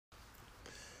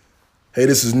Hey,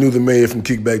 this is New the Mayor from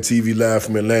Kickback TV Live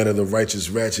from Atlanta, the Righteous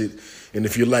Ratchet. And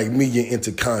if you're like me, you're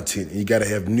into content, and you got to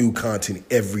have new content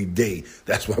every day.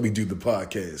 That's why we do the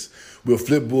podcast. We'll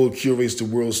Flipboard curates the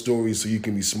world's stories so you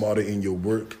can be smarter in your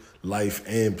work, life,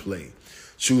 and play.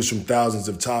 Choose from thousands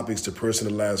of topics to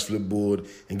personalize Flipboard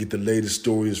and get the latest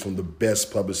stories from the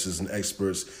best publishers and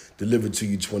experts delivered to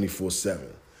you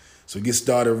 24/7. So get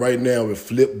started right now with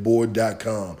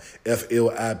Flipboard.com,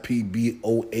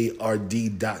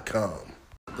 Flipboard.com.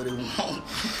 But it won't.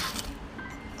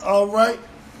 All right,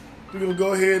 we're gonna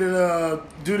go ahead and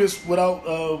do this without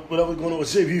going on a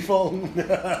JB phone.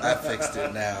 I fixed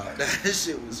it now. That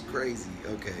shit was crazy.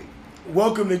 Okay.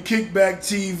 Welcome to Kickback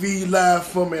TV Live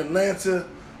from Atlanta,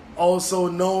 also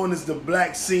known as the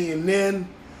Black CNN,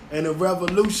 and the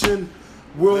revolution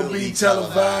will be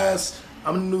televised.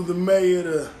 I'm New the Mayor,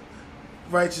 the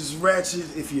Righteous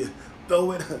Ratchet. If you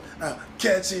throw it, I'll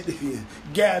catch it. If you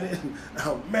got it,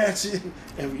 I'll match it.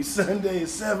 Every Sunday at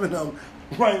 7, I'm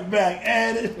right back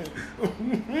at it.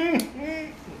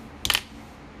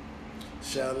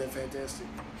 Shaolin Fantastic.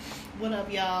 What up,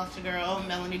 y'all? It's your girl,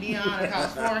 Melanie Dion,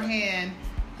 across forehand.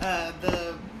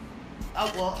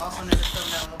 Also known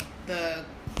as Mel, the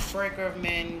breaker of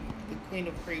men, the queen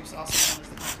of creeps, also known as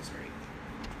the Conscious Freak.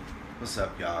 What's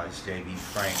up, y'all? It's JB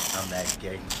Frank. I'm that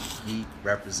gay geek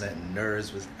representing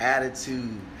nerds with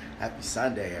attitude. Happy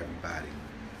Sunday, everybody.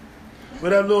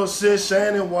 What up, little sis?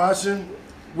 Shannon watching.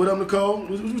 What up, Nicole?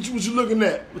 What you looking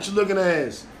at? What you looking at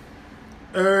as?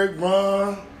 Eric,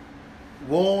 Ron,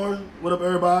 Warren. What up,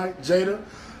 everybody? Jada.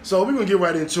 So we're going to get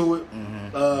right into it.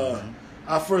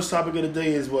 Our first topic of the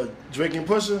day is what? Drake and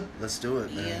Pusha? Let's do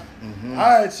it, man. Yeah.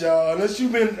 All right, y'all. Unless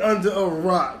you've been under a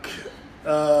rock,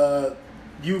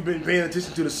 you've been paying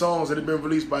attention to the songs that have been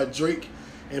released by Drake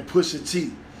and Pusha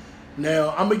T.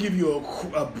 Now, I'm going to give you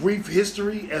a brief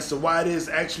history as to why it is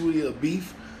actually a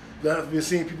beef. That I've been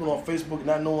seeing people on Facebook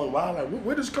not knowing why. Like,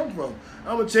 where does this come from?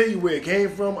 I'm going to tell you where it came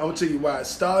from. I'm going to tell you why it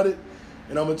started.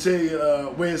 And I'm going to tell you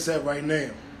where it's at right now.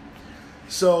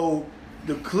 So,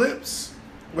 the Clips,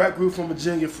 rap group from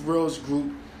Virginia, Pharrell's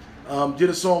group, did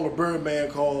a song with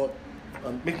Birdman called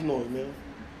Make the Noise, man.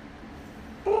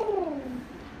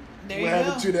 There you What go.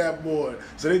 happened to that boy?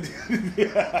 So they did.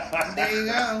 There you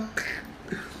go.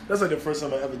 That's like the first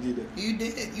time I ever did that. You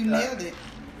did it. You nailed it.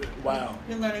 Wow.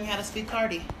 You're learning how to speak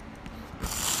Cardi.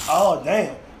 Oh,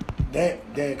 damn. Damn,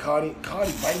 Cardi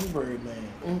biting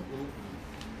Birdman.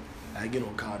 I get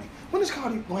on Cardi. When is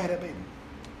Cardi going to have that baby?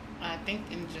 I think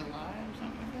in July or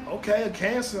something like that. Okay, a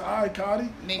Cancer. All right, Cardi.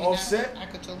 Maybe All not. set. I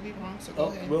could totally be wrong, so go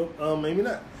ahead. Well, maybe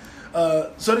not.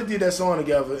 So they did that song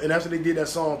together, and after they did that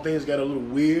song, things got a little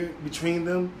weird between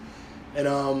them.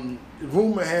 And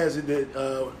rumor has it that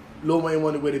Lil Wayne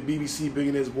wanted to wear the BBC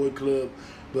Billionaires Boy Club,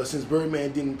 but since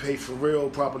Birdman didn't pay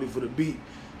Pharrell properly for the beat,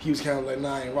 he was kind of like,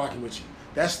 nah, I ain't rocking with you.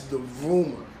 That's the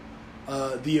rumor.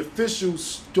 The official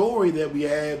story that we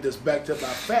have that's backed up by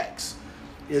facts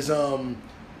is Lil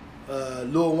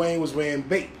Wayne was wearing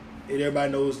Bape. And everybody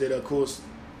knows that, of course,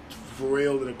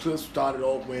 Pharrell and the Clips started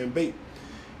off wearing Bape.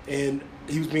 And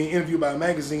he was being interviewed by a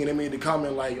magazine, and they made the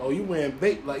comment like, oh, you wearing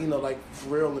Bape, like, like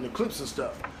Pharrell and the Clips and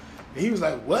stuff. And he was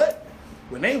like, what?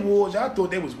 When they wore it, I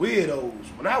thought they was weirdos.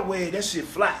 When I wear it, that shit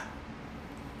fly.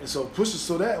 And so Pusha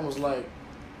saw that and was like,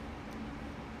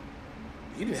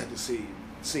 he didn't have to say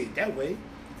it that way.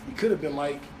 He could have been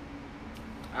like,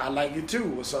 I like it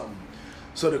too, or something.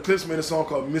 So the Clips made a song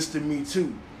called Mr. Me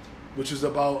Too, which was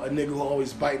about a nigga who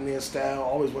always biting their style,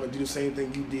 always want to do the same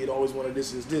thing you did, always wanted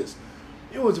this is this.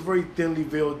 It was a very thinly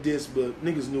veiled diss, but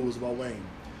niggas knew it was about Wayne.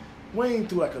 Wayne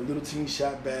threw like a little teeny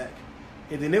shot back,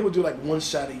 and then they would do like one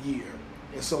shot a year.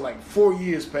 And so like 4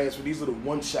 years passed with these little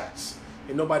one shots,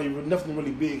 and nothing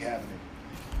really big happening.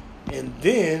 And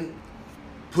then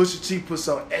Pusha T puts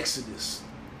out Exodus,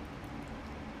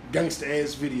 gangsta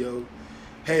ass video,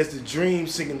 has The Dream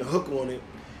singing the hook on it.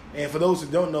 And for those who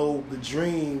don't know, The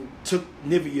Dream took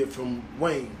Nivea from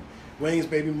Wayne. Wayne's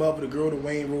baby mother, the girl that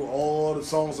Wayne wrote all the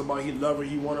songs about, he loved her,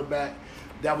 he want her back.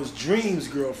 That was Dream's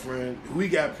girlfriend, who he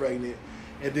got pregnant.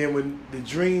 And then when The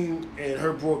Dream and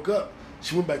her broke up,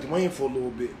 she went back to Wayne for a little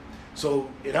bit.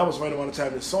 So, and that was right around the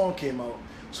time this song came out.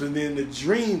 So then The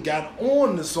Dream got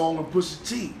on the song with Pusha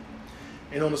T.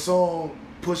 And on the song,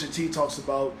 Pusha T talks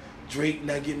about Drake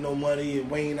not getting no money and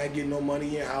Wayne not getting no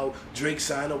money, and how Drake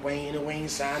signed a Wayne and Wayne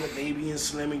signed a Baby and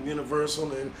Slim and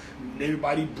Universal, and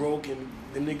everybody broke and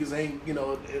the niggas ain't,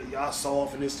 y'all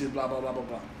soft and this, blah, blah, blah, blah,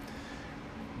 blah.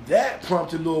 That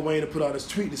prompted Lil Wayne to put out his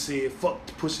tweet that said, fuck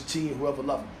Pusha T and whoever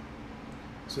love him.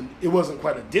 So it wasn't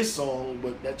quite a diss song,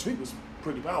 but that tweet was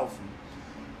pretty powerful.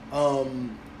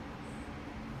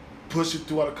 Pusha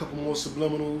threw out a couple more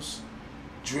subliminals.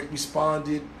 Drake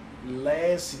responded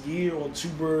last year on Two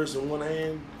Birds in One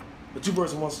Hand, or Two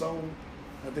Birds in One Stone,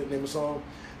 I think the name of the song,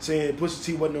 saying Pusha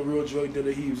T wasn't a real drug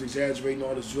dealer. He was exaggerating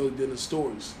all his drug dealing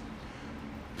stories.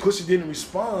 Pusha didn't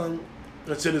respond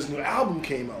until his new album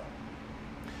came out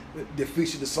that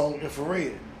featured the song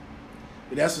Infrared.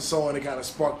 And that's the song that kind of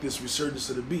sparked this resurgence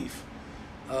of the beef.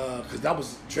 Because that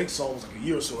was Drake's song was like a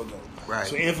year or so ago. Right.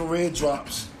 So Infrared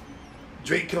drops.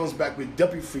 Drake comes back with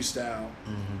W Freestyle.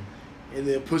 Mm-hmm. And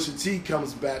then Pusha T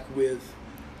comes back with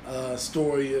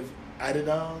Story of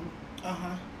Adidon.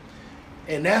 Uh-huh.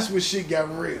 And that's where shit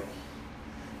got real.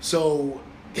 So,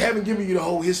 having given you the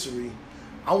whole history,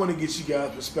 I want to get you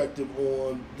guys' perspective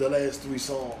on the last 3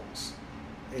 songs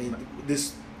and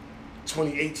this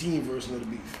 2018 version of the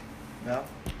beef. No?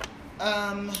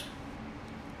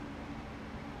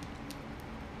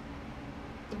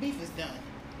 The beef is done.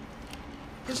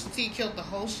 Pusha T killed the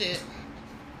whole shit.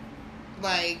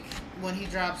 Like when he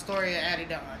dropped Story of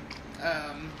Adidon.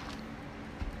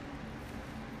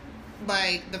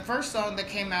 Like the first song that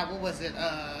came out, what was it?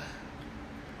 What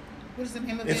is the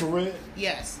name of it? Infrared?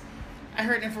 Yes. I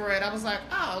heard Infrared. I was like,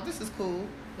 oh, this is cool.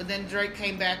 But then Drake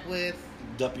came back with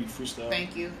W Freestyle.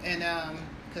 Thank You. And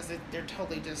because they're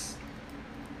totally just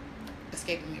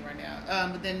escaping me right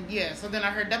now. But then, yeah, so then I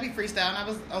heard W Freestyle and I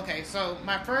was, okay, so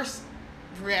my first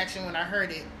reaction when I heard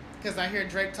it, because I hear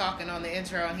Drake talking on the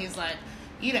intro and he's like,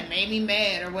 you done made me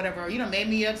mad or whatever, or you done made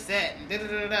me upset. And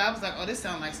da-da-da-da. I was like, oh, this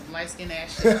sounds like some light-skinned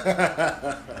ass shit.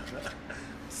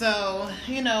 So,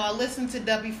 I listened to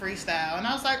W Freestyle and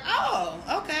I was like, oh,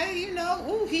 okay,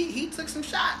 ooh, he took some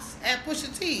shots at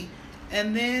Pusha T.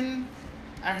 And then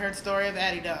I heard Story of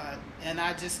Adidon and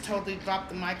I just totally dropped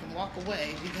the mic and walked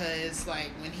away because, like,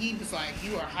 when he was like,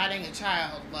 you are hiding a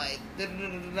child, like,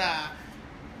 da-da-da-da-da,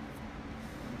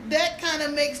 that kind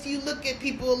of makes you look at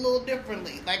people a little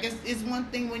differently. Like, it's one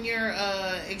thing when you're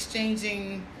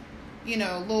exchanging,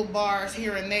 little bars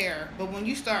here and there, but when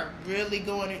you start really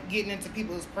getting into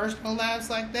people's personal lives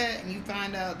like that, and you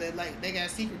find out that, like, they got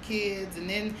secret kids, and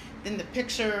then the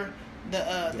picture,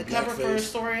 the cover for a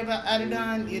Story about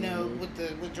Adidon,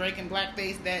 with Drake and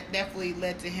blackface, that definitely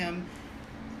led to him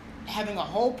having a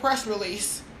whole press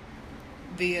release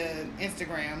via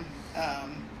Instagram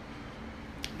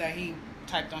that he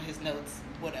typed on his notes,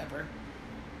 whatever,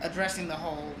 addressing the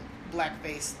whole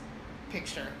blackface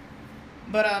picture.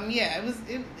 But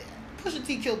Pusha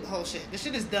T killed the whole shit. The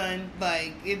shit is done.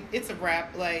 Like, it's a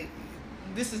wrap. Like,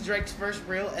 this is Drake's first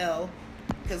real L,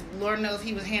 because Lord knows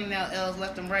he was handing out L's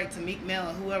left and right to Meek Mill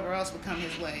and whoever else would come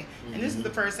his way. Mm-hmm. And this is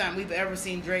the first time we've ever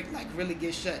seen Drake, like, really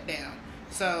get shut down.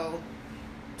 So,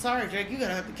 sorry, Drake, you're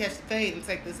gonna have to catch the fade and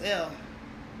take this L.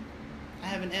 I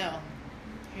have an L.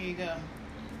 Here you go.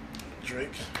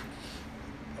 Drake.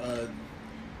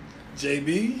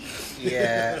 JB?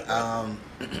 Yeah,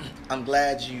 I'm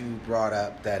glad you brought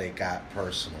up that it got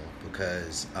personal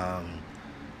because,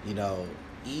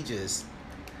 he just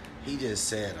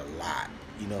said a lot.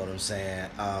 You know what I'm saying?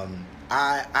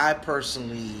 I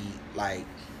personally, like,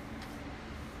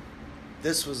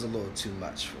 this was a little too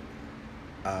much for me.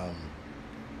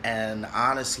 And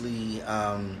honestly,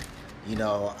 I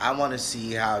want to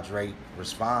see how Drake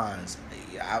responds.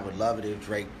 I would love it if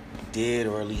Drake did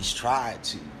or at least tried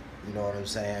to. You know what I'm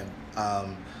saying?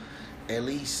 At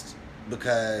least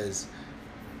because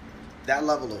that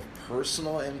level of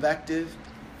personal invective,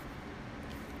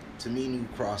 to me,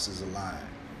 crosses a line.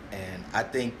 And I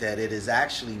think that it is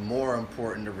actually more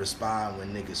important to respond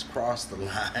when niggas cross the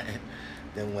line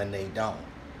than when they don't.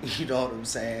 You know what I'm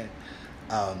saying?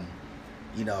 I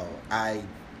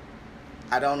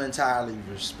don't entirely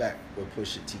respect what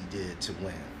Pusha T did to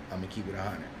win. I'm going to keep it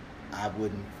 100.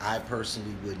 I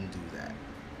personally wouldn't do that.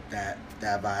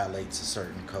 That violates a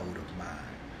certain code of mine.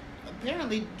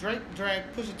 Apparently, Drake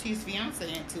dragged Pusha T's fiance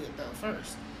into it, though,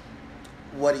 first.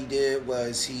 What he did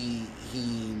was he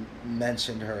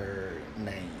mentioned her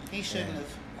name. He shouldn't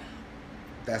have.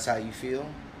 That's how you feel?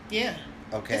 Yeah.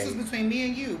 Okay. This is between me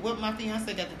and you. What my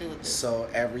fiance got to do with this? So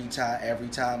every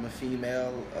time a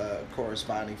female,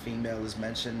 corresponding female is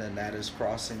mentioned, then that is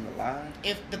crossing the line?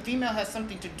 If the female has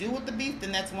something to do with the beef,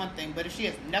 then that's one thing. But if she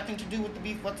has nothing to do with the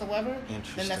beef whatsoever,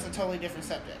 then that's a totally different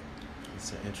subject.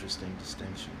 It's an interesting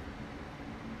distinction.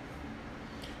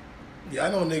 Yeah,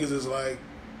 I know niggas is like,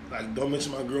 don't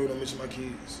mention my girl, don't mention my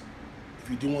kids. If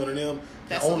you do one of them,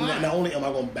 not only am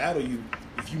I gonna battle you,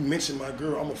 if you mention my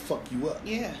girl, I'm gonna fuck you up.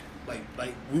 Yeah.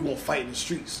 Like we gonna fight in the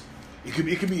streets. It could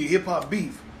be a hip hop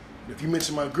beef. But if you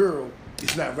mention my girl,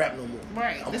 it's not rap no more.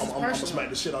 Right. I'm gonna smack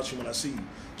the shit out you when I see you,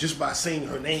 just by saying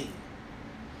her name.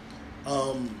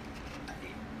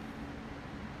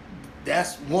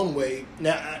 That's one way.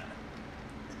 Now,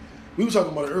 we were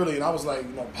talking about it earlier, and I was like, you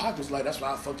know, Pac was like, that's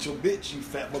why I fucked your bitch, you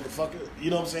fat motherfucker.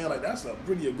 You know what I'm saying? Like, that's a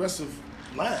pretty aggressive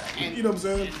line. And, you know what I'm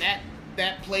saying? And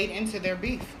that played into their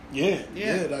beef. Yeah.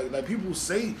 Like people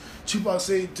say, Tupac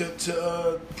said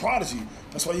to Prodigy,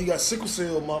 that's why you got sickle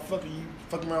cell, motherfucker. You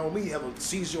fucking around with me, have a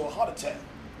seizure or a heart attack.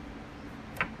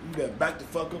 You got back the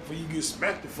fuck up before you get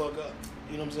smacked the fuck up.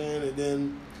 You know what I'm saying? And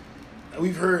then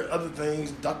we've heard other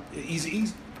things.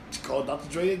 Eazy-E called Dr.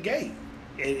 Dre a gay,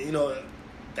 and you know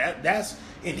that's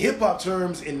in hip hop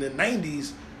terms in the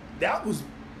 '90s. That was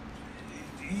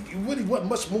it really wasn't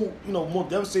much more, you know, more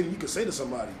devastating you could say to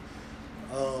somebody.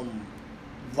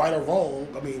 Right or wrong,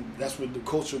 I mean, that's what the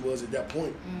culture was at that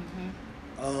point.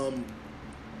 Mm-hmm.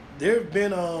 There have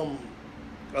been,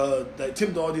 like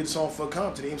Tim Dog did a song Fuck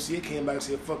Compton. The MCA came back and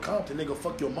said, fuck Compton, nigga,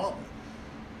 fuck your mama.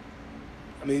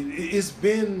 I mean, it's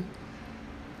been,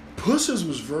 Pusha's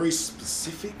was very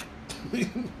specific.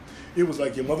 It was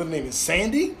like, your mother's name is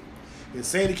Sandy, and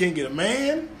Sandy can't get a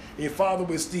man, and your father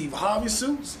wears Steve Harvey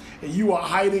suits, and you are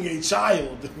hiding a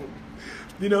child.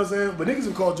 You know what I'm saying? But niggas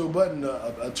have called Joe Budden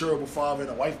a terrible father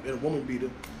and a wife and a woman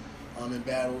beater in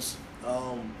battles.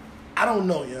 I don't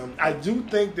know, you know. I do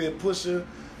think that Pusha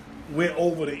went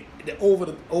over the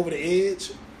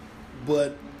edge,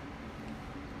 but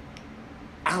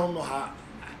I don't know how.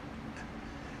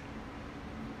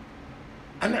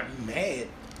 I'm not mad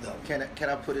though. Can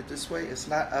I put it this way? It's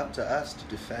not up to us to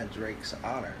defend Drake's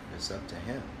honor. It's up to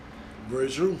him. Very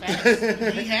true.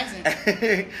 He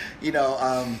hasn't. You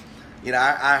know,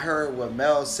 I heard what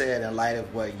Mel said in light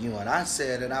of what you and I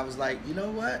said, and I was like, you know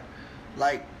what?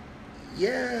 Like,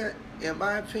 yeah, in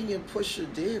my opinion,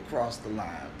 Pusha did cross the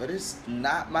line, but it's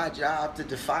not my job to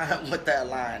define what that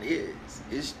line is.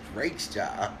 It's Drake's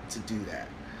job to do that.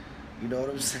 You know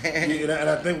what I'm saying? Yeah, and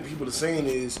I think what people are saying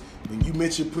is, when you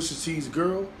mentioned Pusha T's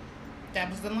girl, that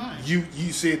was the line.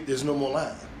 You said there's no more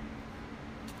line.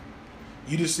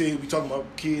 You just said we talking about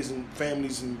kids and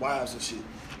families and wives and shit.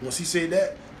 Once he said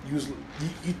that, you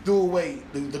threw away,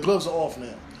 the gloves are off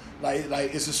now. Like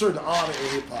it's a certain honor in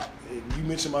hip hop. You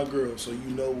mentioned my girl, so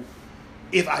you know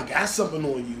if I got something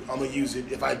on you, I'm gonna use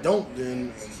it. If I don't,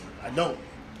 then I don't.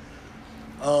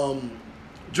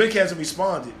 Drake hasn't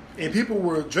responded, and people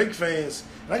were Drake fans.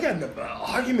 And I got in the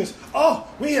arguments. Oh,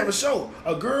 we have a show.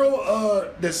 A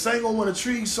girl that sang on one of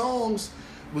Tree's songs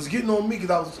was getting on me because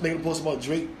I was making a post about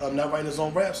Drake not writing his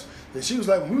own raps. And she was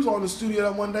like, when we was on the studio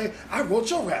that one day, I wrote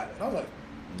your rap. And I was like,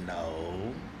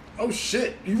 no. Oh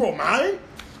shit, you wrote mine?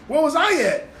 Where was I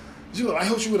at? She was like, I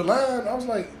helped you with a line. I was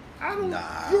like, I don't.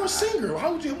 Nah. You're a singer.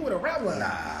 How would you help me with a rap line?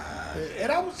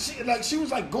 Nah. And she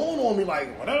was like going on me like,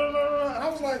 and I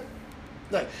was like,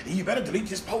 you better delete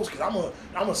this post because I'm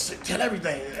gonna tell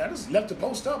everything. And I just left the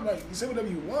post up. Like, you say whatever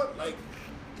you want.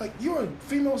 Like you're a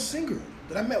female singer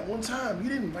that I met one time. You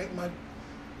didn't write my.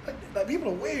 Like people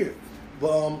are weird.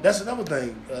 But that's another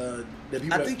thing that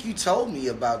people. I think you told me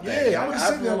about that. Yeah, I was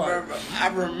sitting there like, I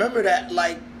remember that.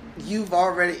 Like you've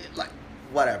already like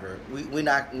whatever. We're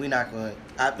not going.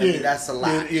 I mean that's a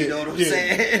lot. You know what I'm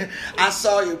saying? I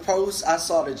saw your post. I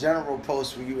saw the general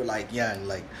post where you were like, "Young,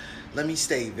 like let me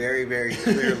state very, very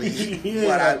clearly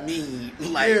what I mean."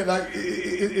 Like, yeah, like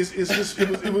it's just it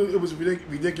was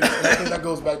ridiculous. And I think that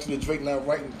goes back to the Drake not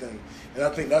writing thing. And I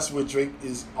think that's where Drake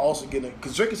is also getting,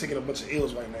 because Drake is taking a bunch of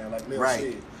L's right now, like Mel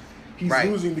said. He's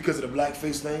losing because of the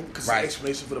blackface thing, because the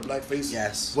explanation for the blackface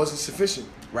wasn't sufficient.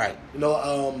 Right. You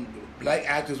know, black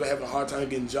actors were having a hard time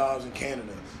getting jobs in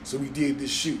Canada, so we did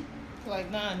this shoot.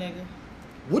 Like, nah, nigga.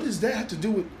 What does that have to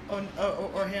do with?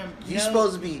 Or him? You're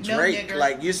supposed to be Drake. No,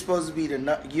 like you're supposed to be the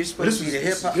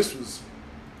hip hop. This was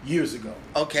years ago.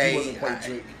 Okay. He wasn't quite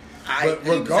Drake. But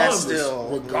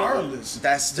regardless,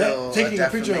 that's still taking a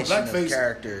picture in blackface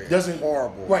character doesn't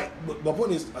horrible. Right, but my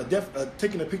point is,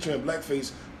 taking a picture in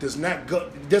blackface does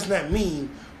not mean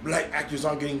black actors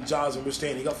aren't getting jobs and we're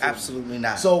standing up for Absolutely them.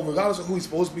 not. So regardless of who he's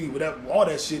supposed to be, with all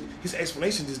that shit, his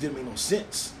explanation just didn't make no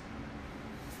sense.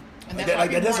 And that's why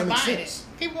people weren't buying sense.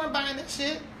 it. People weren't buying this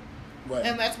shit, right?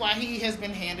 And that's why he has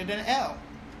been handed an L.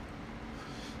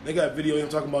 They got a video of him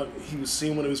talking about he was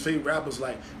seeing one of his favorite rappers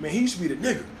like, man, he used to be the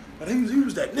nigger. But he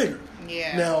was that nigger.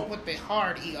 Yeah. Now, with the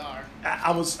hard ER.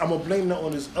 I'm gonna blame that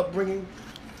on his upbringing,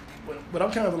 but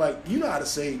I'm kind of like, you know how to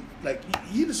say, like,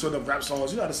 you just sort of rap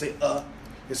songs, you know how to say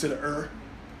instead of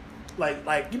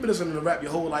Like you've been listening to rap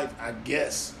your whole life, I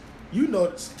guess. You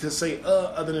know to say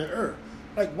other than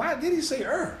Like, why did he say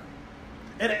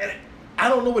And I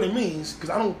don't know what it means,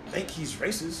 because I don't think he's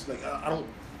racist. Like, I don't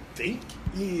think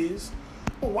he is.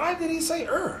 But why did he say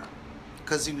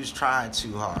Because he was trying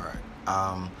too hard.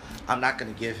 I'm not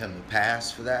going to give him a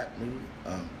pass for that,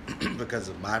 because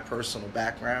of my personal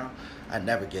background. I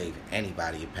never gave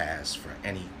anybody a pass for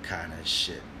any kind of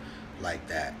shit like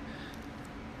that.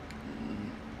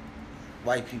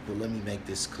 White people, let me make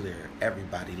this clear.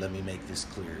 Everybody, let me make this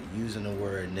clear. Using the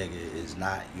word nigga is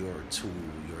not your tool,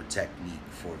 your technique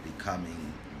for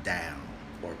becoming down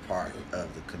or part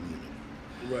of the community.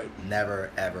 Right. Never,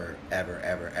 ever, ever,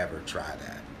 ever, ever try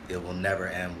that. It will never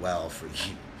end well for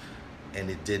you.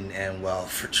 And it didn't end well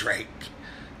for Drake.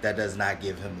 That does not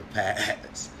give him a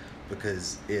pass,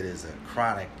 because it is a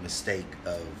chronic mistake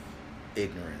of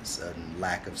ignorance and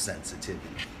lack of sensitivity.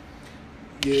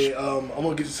 Yeah, I'm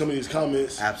gonna get to some of these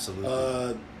comments.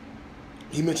 Absolutely.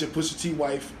 He mentioned Pusha T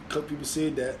wife. A couple people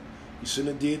said that he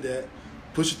shouldn't have did that.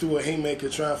 Pusha threw a haymaker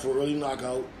trying for an early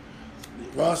knockout.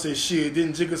 Ron said, "Shit,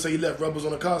 didn't Jigga say he left rubbers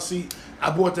on the car seat?"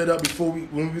 I brought that up before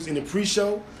when we was in the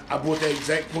pre-show. I brought that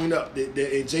exact point up. That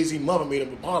Jay-Z mother made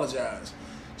him apologize.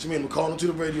 She made him call him to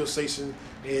the radio station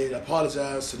and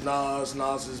apologize to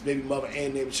Nas's baby mother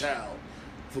and their child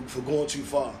for going too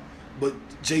far. But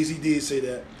Jay-Z did say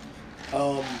that.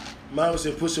 Mine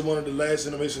said Pusha one of the last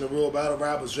generation of real battle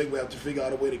rappers. Drake will have to figure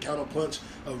out a way to counterpunch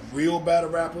a real battle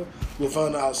rapper. We'll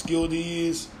find out how skilled he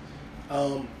is.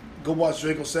 Go watch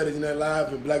Drake on Saturday Night Live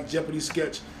and Black Jeopardy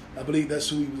sketch. I believe that's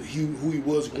who he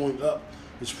was growing up,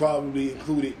 which probably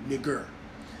included nigger.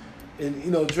 And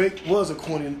you know, Drake was a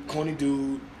corny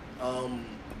dude.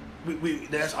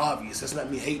 That's obvious. That's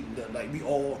not me hating that. Like, we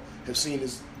all have seen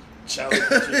his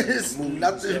childhood It's movies.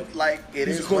 nothing like it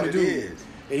He's is a corny what dude. it is.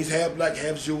 And he's half black,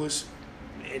 half Jewish.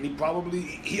 And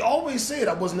he always said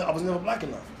I was never black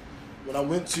enough. When I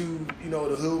went to, the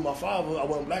hood with my father, I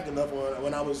wasn't black enough.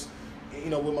 When I was,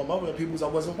 with my mother and peoples, I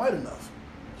wasn't white enough,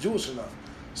 Jewish enough.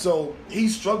 So he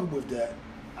struggled with that.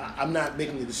 I'm not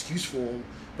making an excuse for him,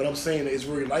 but I'm saying that it's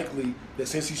very likely that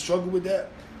since he struggled with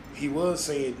that, he was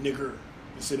saying nigger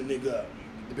instead of nigga,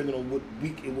 depending on what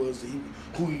week it was,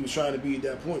 who he was trying to be at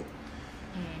that point.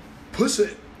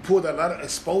 Pusha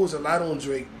exposed a lot on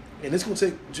Drake, and it's gonna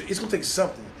take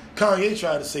something. Kanye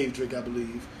tried to save Drake, I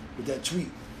believe, with that tweet,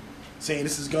 saying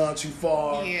this has gone too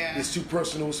far, it's too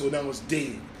personal, so now it's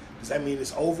dead. Does that mean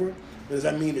it's over? Does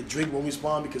that mean that Drake won't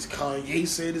respond because Kanye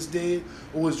said it's dead?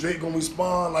 Or is Drake gonna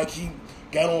respond like he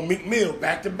got on Meek Mill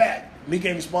back to back? Meek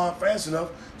ain't respond fast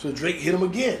enough, so Drake hit him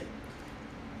again.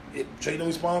 If Drake don't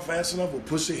respond fast enough, will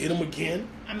Pusha hit him again?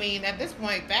 I mean, at this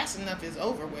point, fast enough is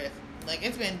over with. Like,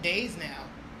 it's been days now.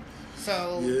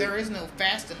 So there is no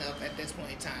fast enough at this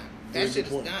point in time. That shit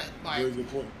is done. Like, very good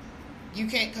point. You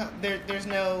can't come. There's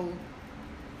no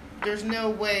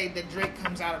way that Drake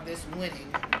comes out of this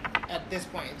winning at this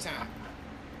point in time.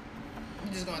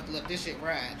 You're just gonna have to let this shit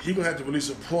ride. He gonna have to release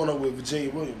a porno with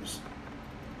Virginia Williams.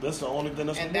 That's the only thing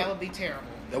that's and gonna that work. would be terrible.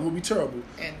 That would be terrible.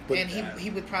 And he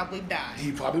would probably die.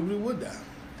 He probably would die.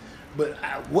 But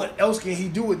what else can he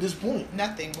do at this point?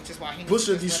 Nothing, which is why he needs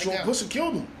to just let it go. Pusha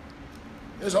killed him.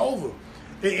 It's over.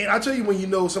 And I tell you, when you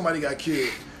know somebody got killed,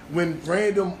 when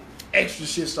random extra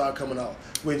shit started coming out,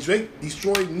 when Drake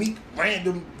destroyed Meek,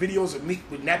 random videos of Meek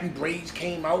with nappy braids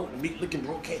came out, and Meek looking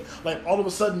broke came, like all of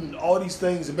a sudden, all these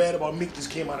things bad about Meek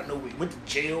just came out of nowhere. He went to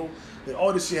jail, and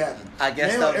all this shit happened. I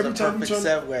guess now, that was a perfect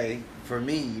segue for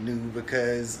me,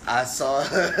 because I saw,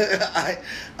 there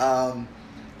are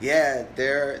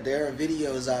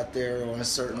videos out there on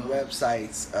certain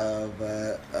websites of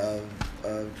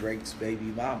Drake's baby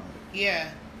mama. Yeah,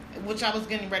 which I was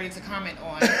getting ready to comment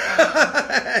on.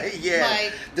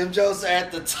 Like, them jokes are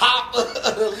at the top of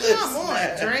the list. Come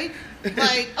on, Drake.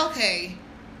 Like, okay.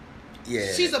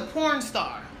 Yeah. She's a porn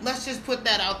star. Let's just put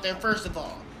that out there first of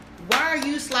all. Why are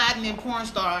you sliding in porn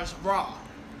stars raw?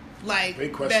 Like,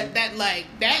 great question.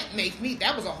 That makes me,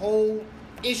 that was a whole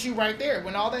issue right there.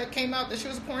 When all that came out that she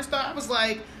was a porn star, I was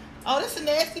like, oh, this is a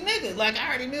nasty nigga. Like, I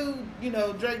already knew,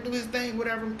 Drake do his thing,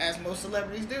 whatever, as most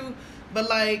celebrities do. But,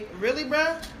 like, really,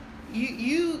 bruh?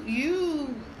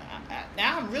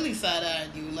 Now I'm really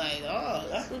side-eyeing you. Like, oh,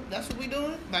 that's what we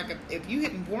doing? Like, if you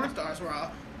hitting porn stars raw,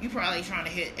 you probably trying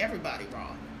to hit everybody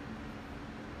raw.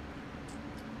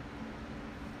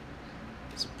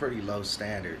 It's a pretty low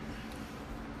standard.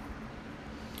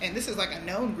 And this is like a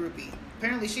known groupie.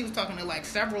 Apparently, she was talking to like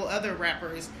several other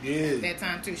rappers at that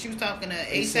time too. She was talking to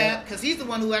ASAP because he's the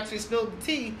one who actually spilled the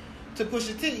tea to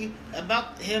Pusha T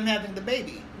about him having the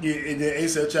baby. Yeah, and then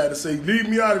ASAP tried to say, "Leave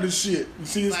me out of this shit." You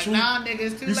see his like, tweet? Nah, nigga,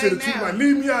 it's too he late said now. Like,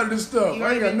 leave me out of this stuff.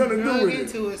 I ain't got nothing to do with it.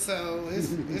 Into it, so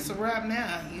it's a wrap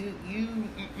now.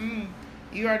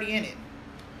 You already in it.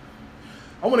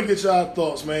 I want to get y'all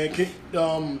thoughts, man.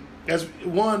 As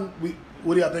one,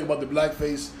 what do y'all think about the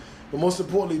blackface? But most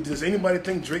importantly, does anybody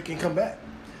think Drake can come back?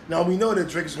 Now we know that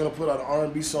Drake is gonna put out an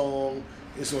R&B song.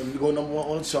 It's gonna go number 1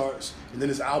 on the charts, and then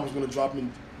his album's gonna drop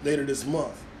in later this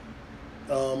month.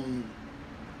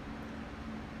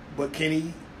 But can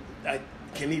he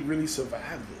really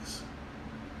survive this?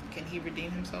 Can he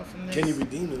redeem himself from this? Can he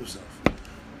redeem himself?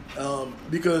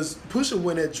 Because Pusha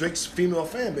went at Drake's female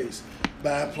fan base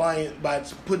by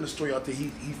putting the story out there he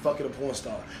fucking a porn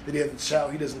star, that he has a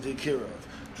child he doesn't take care of.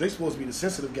 Drake's supposed to be the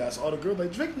sensitive guy, so all the girls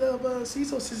like, Drake love us, he's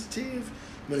so sensitive.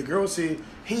 When the girl said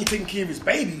he ain't taking care of his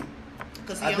baby,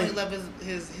 because he only loves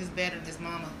his bed and his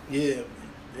mama. Yeah,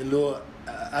 and Lord,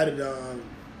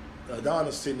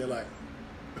 Donna's sitting there like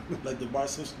the Bar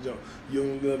Simpson joke. You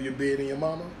only love your bed and your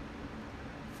mama.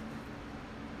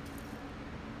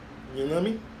 You know what I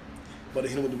mean? But they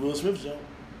hit him with the Will Smith joke.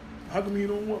 How come you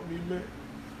don't want me, man?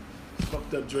 It's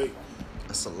fucked up, Drake.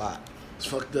 That's a lot. It's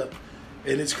fucked up.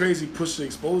 And it's crazy Pusha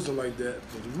exposed him like that.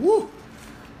 But, woo!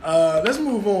 Let's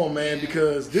move on, man,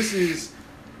 because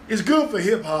it's good for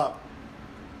hip-hop.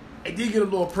 It did get a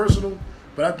little personal,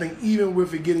 but I think even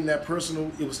with it getting that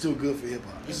personal, it was still good for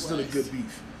hip-hop. It's still a good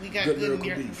beef. We got good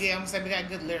lyrical beef. Yeah, I'm going to say we got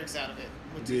good lyrics out of it,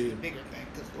 which is the bigger thing,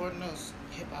 because Lord knows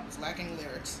hip-hop is lacking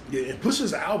lyrics. Yeah, and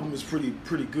Pusha's album is pretty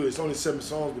good. It's only 7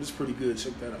 songs, but it's pretty good.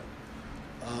 Check that out.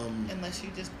 Unless you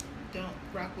just don't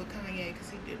rock with Kanye, because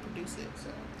he did produce it, so.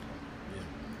 Yeah.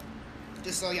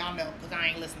 Just so y'all know, because I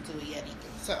ain't listened to it yet either.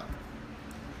 So,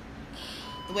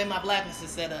 the way my blackness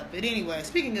is set up. But anyway,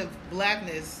 speaking of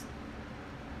blackness,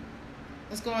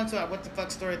 let's go on to our what the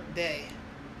fuck story of the day.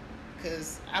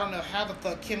 Because I don't know how the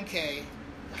fuck Kim K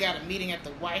got a meeting at the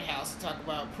White House to talk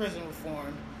about prison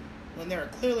reform when there are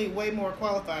clearly way more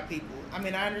qualified people. I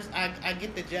mean, I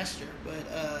get the gesture,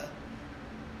 but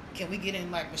can we get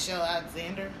in like Michelle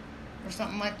Alexander or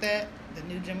something like that? The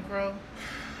new Jim Crow?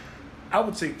 I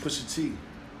would take Pusha T.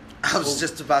 I was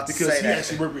just about to say that. Because he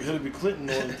actually worked with Hillary Clinton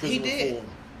on prison He did.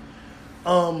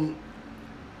 reform.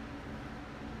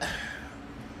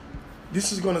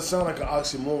 This is going to sound like an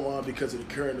oxymoron because of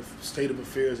the current state of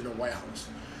affairs in the White House.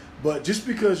 But just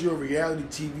because you're a reality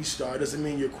TV star doesn't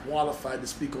mean you're qualified to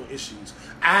speak on issues.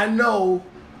 I know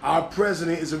our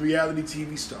president is a reality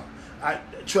TV star.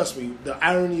 Trust me, the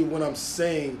irony of what I'm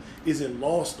saying isn't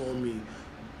lost on me.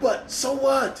 But so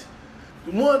what?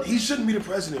 One, he shouldn't be the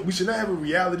president. We should not have a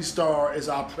reality star as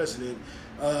our president.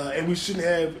 And we shouldn't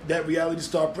have that reality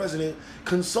star president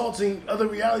consulting other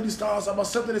reality stars about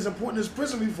something as important as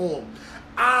prison reform.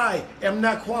 I am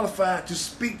not qualified to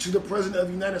speak to the president of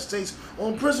the United States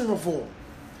on prison reform.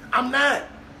 I'm not.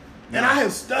 And I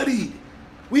have studied.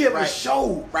 We have a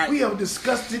show. Right. We have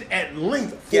discussed it at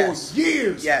length for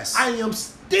years. Yes. I am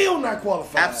still not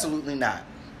qualified. Absolutely not.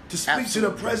 To speak to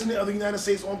the president of the United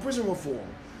States on prison reform.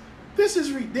 This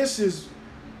is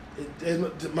as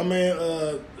my man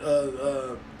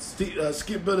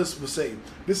Skip Billis would say,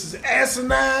 this is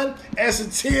asinine,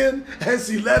 acid 10,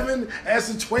 acid 11,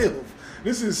 acid 12.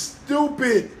 This is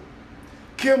stupid.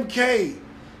 Kim K.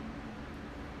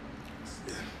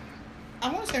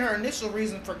 I want to say her initial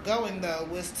reason for going, though,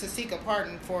 was to seek a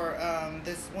pardon for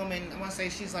this woman. I want to say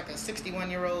she's like a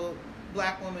 61-year-old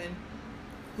black woman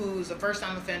who's a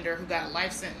first-time offender who got a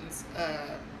life sentence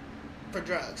for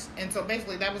drugs. And so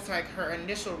basically that was like her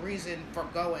initial reason for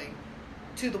going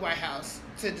to the White House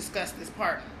to discuss this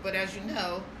pardon. But as you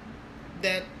know,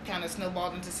 that kind of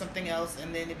snowballed into something else,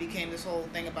 and then it became this whole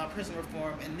thing about prison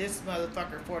reform. And this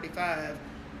motherfucker, 45,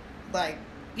 like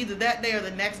either that day or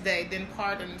the next day, then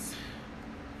pardons.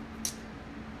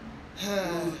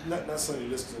 Not Sonny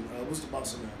Liston. What's the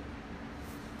boxer name?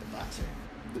 The boxer.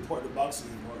 The boxer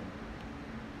he pardoned.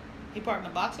 He pardoned a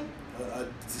boxer? A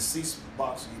deceased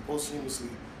boxer. He posthumously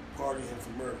pardoned him for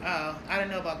murder. Oh, I don't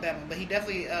know about that one, but he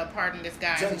definitely pardoned this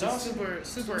guy who was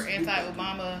super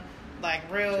anti-Obama, like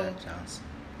real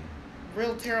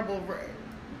terrible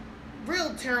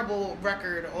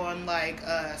record on like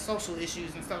social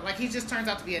issues and stuff. Like he just turns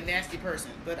out to be a nasty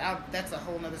person. But that's a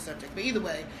whole nother subject. But either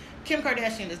way, Kim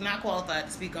Kardashian is not qualified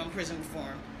to speak on prison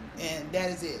reform, and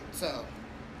that is it. So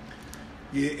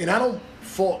yeah, and I don't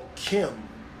fault Kim.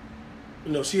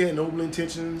 You know, she had noble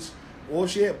intentions, or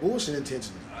she had bullshit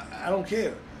intentions. I don't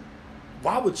care.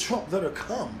 Why would Trump let her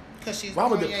come? Because she's Why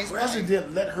would Kanye's the president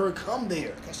wife. let her come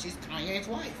there? Because she's Kanye's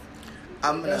wife.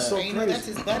 That's so you know, that's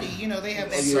his buddy. You know, they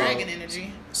have that dragon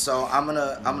energy. So I'm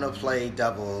gonna play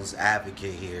devil's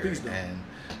advocate here, Please do.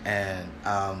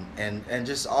 and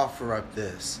just offer up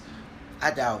this. I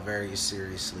doubt very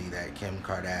seriously that Kim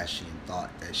Kardashian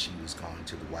thought that she was going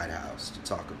to the White House to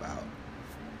talk about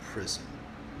prison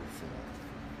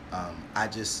reform. I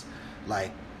just,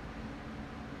 like,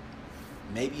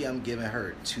 maybe I'm giving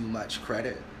her too much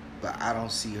credit, but I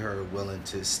don't see her willing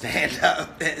to stand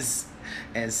up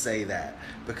and say that,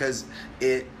 because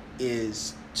it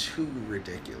is too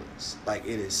ridiculous. Like,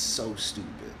 it is so stupid.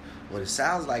 What it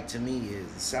sounds like to me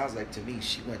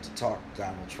she went to talk to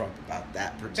Donald Trump about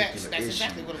that particular that's issue.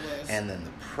 Exactly what it was. And then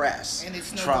the press,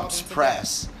 and Trump's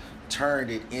press, turned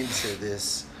it into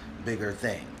this bigger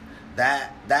thing.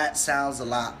 That sounds a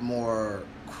lot more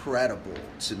credible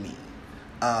to me.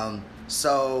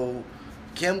 So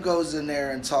Kim goes in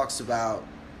there and talks about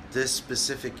this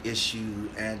specific issue,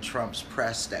 and Trump's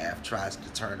press staff tries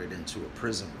to turn it into a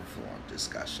prison reform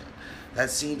discussion. That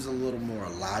seems a little more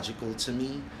logical to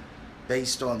me,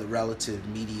 based on the relative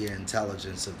media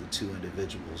intelligence of the two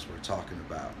individuals we're talking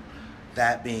about.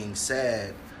 That being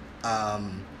said,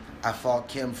 I fault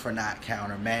Kim for not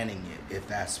countermanding it, if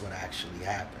that's what actually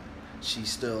happened. She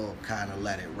still kind of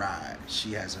let it ride.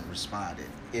 She hasn't responded,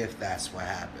 if that's what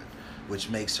happened, which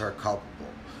makes her culpable.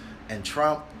 And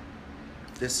Trump,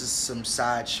 this is some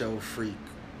sideshow freak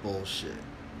bullshit.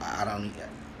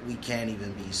 We can't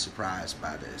even be surprised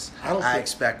by this. I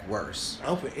expect worse. I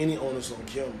don't put any onus on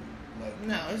Kim.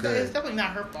 No, it's definitely not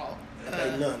her fault.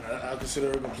 Like none. I consider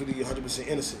her completely 100%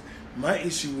 innocent. My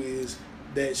issue is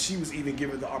that she was even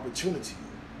given the opportunity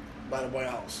by the White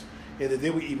House, and that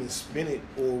they would even spin it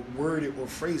or word it or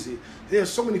phrase it. There are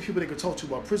so many people they could talk to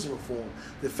about prison reform.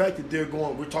 The fact that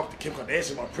we're talking to Kim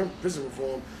Kardashian about prison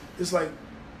reform, it's like,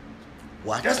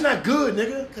 what? That's not good,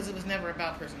 nigga. Because it was never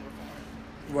about prison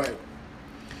reform. Right.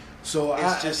 So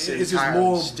it's just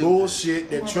more stupid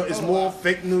bullshit. It's more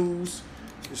fake news.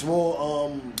 It's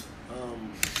more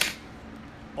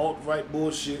alt-right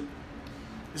bullshit.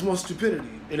 It's more stupidity.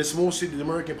 And it's more shit that the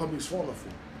American public is falling for.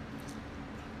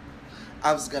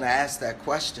 I was going to ask that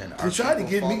question. He tried to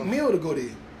get Meek Mill to go there.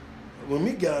 When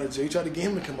Meek got out of jail, he tried to get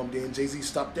him to come up there, and Jay-Z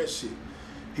stopped that shit.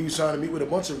 He was trying to meet with a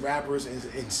bunch of rappers and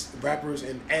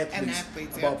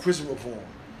athletes about prison reform.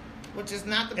 Which is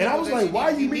not the. And I was like,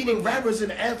 why are you meeting with rappers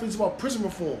and athletes about prison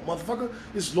reform, motherfucker?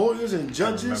 It's lawyers and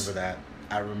judges.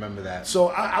 I remember that. So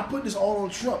I put this all on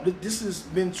Trump. This has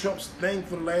been Trump's thing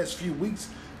for the last few weeks.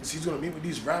 Is he's going to meet with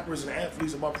these rappers and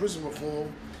athletes about prison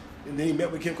reform. And then he met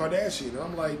with Kim Kardashian. And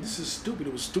I'm like, this is stupid.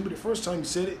 It was stupid the first time he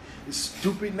said it. It's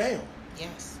stupid now.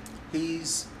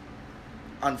 Yes.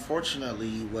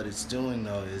 Unfortunately, what it's doing,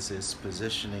 though, is it's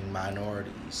positioning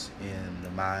minorities in the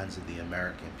minds of the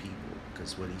American people.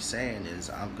 Because what he's saying is,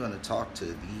 I'm going to talk to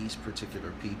these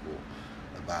particular people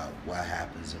about what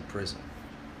happens in prison.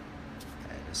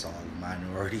 And it's all the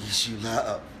minorities you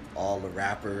love. All the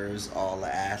rappers, all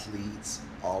the athletes,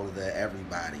 all of the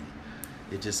everybody.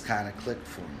 It just kind of clicked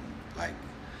for me. Like,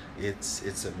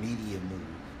 it's a media move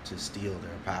to steal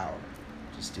their power.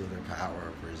 To steal their power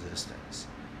of resistance.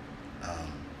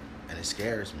 And it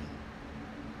scares me.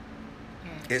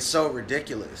 It's so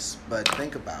ridiculous, but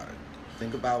think about it.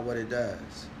 Think about what it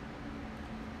does.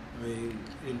 I mean,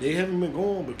 and they haven't been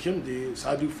going, but Kim did,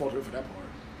 so I do fault her for that part.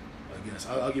 I guess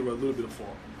I'll give her a little bit of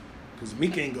fault, because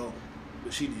Meek ain't go,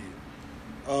 but she did.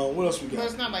 What else we got? But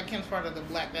it's not like Kim's part of the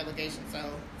black delegation, so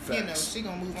Facts. she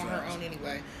gonna move on her own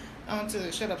anyway. On to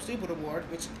the Shut Up Stupid Award,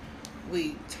 which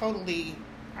we totally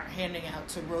are handing out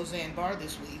to Roseanne Barr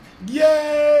this week.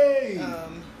 Yay!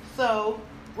 So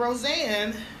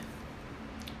Roseanne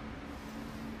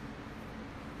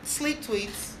sleep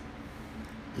tweets,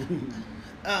 and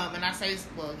I say,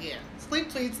 sleep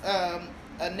tweets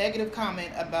a negative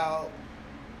comment about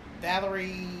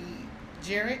Valerie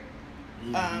Jarrett,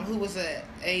 who was an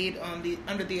aide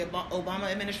under the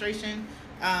Obama administration,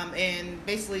 and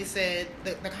basically said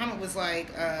the comment was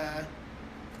like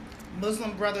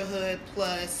Muslim Brotherhood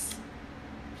plus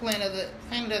Planet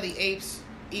of the Apes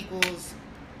equals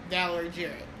Valerie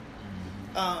Jarrett.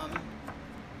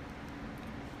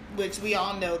 Which we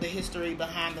all know the history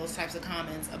behind those types of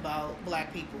comments about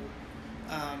black people,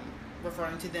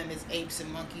 referring to them as apes and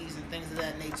monkeys and things of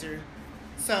that nature.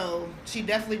 So she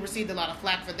definitely received a lot of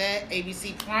flack for that.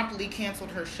 ABC promptly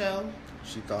canceled her show.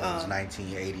 She thought it was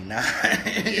 1989.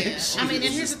 Yeah. I mean,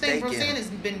 and here's the thing. Roseanne has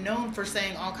been known for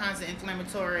saying all kinds of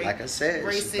inflammatory, like I said,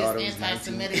 racist,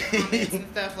 anti-Semitic comments and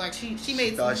stuff. Like, she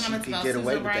made some comments about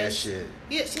Susan Rice.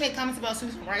 Yeah, she made comments about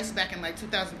Susan Rice back in,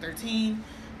 2013.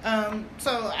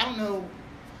 So I don't know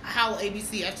how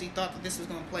ABC actually thought that this was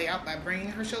going to play out by bringing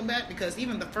her show back, because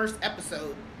even the first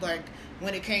episode,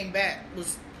 when it came back,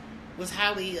 was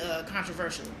highly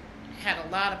controversial. Had a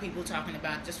lot of people talking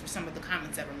about it just for some of the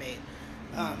comments that were made.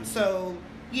 So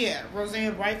yeah,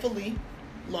 Roseanne rightfully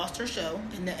lost her show,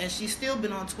 and she's still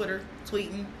been on Twitter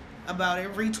tweeting about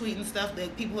it, retweeting stuff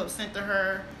that people have sent to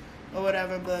her or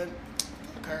whatever. But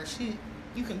fuck her,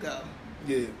 you can go.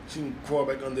 Yeah, she can crawl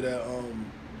back under that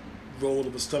roll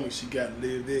of her stomach she got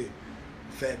lived there.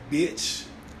 Fat bitch.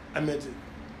 I meant it.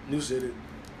 New said it.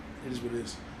 It is what it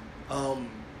is.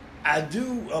 I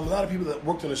do. A lot of people that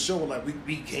worked on the show were like,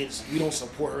 we don't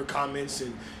support her comments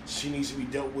and she needs to be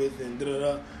dealt with and da da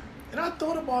da. And I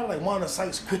thought about it like Wanda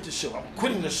Sykes quit the show. I'm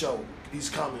quitting the show. These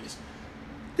comments.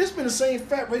 This been the same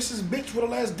fat racist bitch for the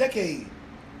last decade.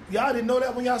 Y'all didn't know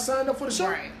that when y'all signed up for the show.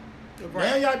 Right.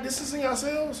 Now y'all distancing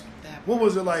yourselves. What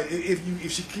was it like?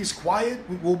 If she keeps quiet,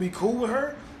 we'll be cool with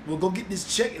her. We'll go get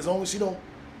this check as long as she don't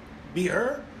be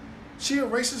her. She a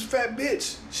racist fat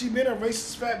bitch. She been a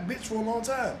racist fat bitch for a long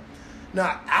time.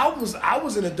 Now I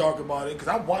was in the dark about it because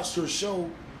I watched her show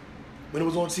when it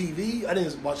was on TV. I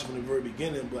didn't watch it from the very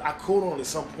beginning, but I caught on at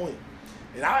some point,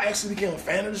 and I actually became a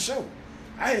fan of the show.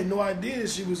 I had no idea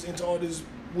she was into all this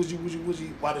would you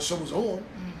while the show was on.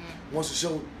 Mm-hmm. Once the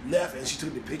show left and she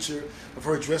took the picture of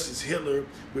her dressed as Hitler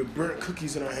with burnt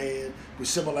cookies in her hand, which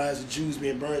symbolized the Jews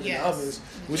being burned in the ovens.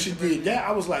 When she did that,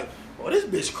 I was like, oh, this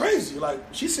bitch crazy. Like,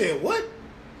 she said, what?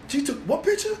 She took what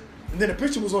picture? And then the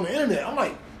picture was on the internet. I'm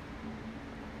like,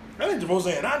 that ain't the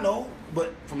Roseanne I know.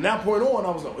 But from that point on, I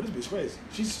was like, oh, this bitch crazy.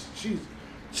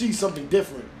 She's something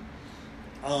different.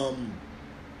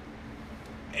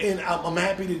 And I'm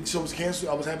happy that the show was canceled.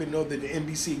 I was happy to know that the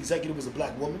NBC executive was a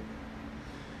black woman.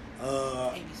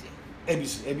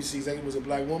 ABC executive was a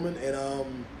black woman.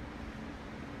 And,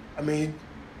 I mean,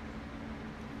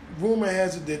 rumor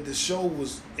has it that the show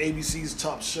was ABC's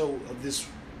top show of this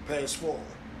past fall.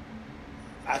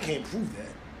 I can't prove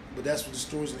that, but that's what the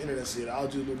stories on the internet said. I'll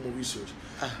do a little more research.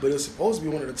 But it's supposed to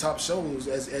be one of the top shows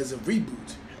as a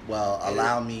reboot. Well,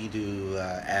 allow me to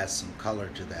add some color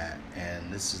to that,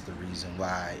 and this is the reason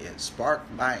why it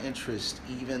sparked my interest,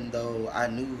 even though I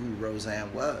knew who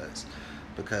Roseanne was,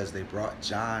 because they brought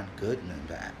John Goodman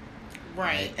back.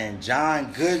 Right. And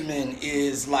John Goodman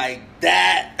is like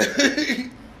that.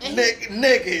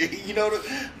 Nigga, you know,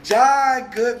 John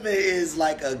Goodman is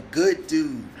like a good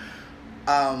dude.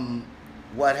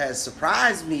 What has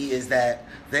surprised me is that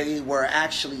they were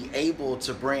actually able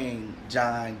to bring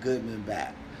John Goodman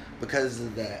back because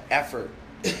of the effort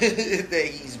that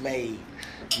he's made,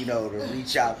 you know, to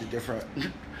reach out to different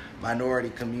minority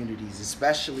communities,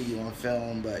 especially on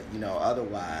film, but, you know,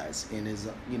 otherwise in his,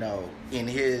 you know, in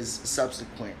his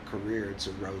subsequent career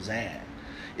to Roseanne.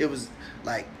 It was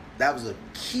like, that was a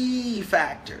key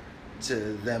factor to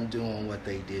them doing what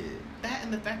they did. That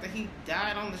and the fact that he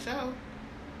died on the show.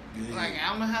 Yeah. Like, I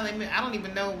don't know how I don't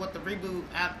even know what the reboot,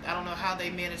 I don't know how they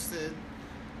managed to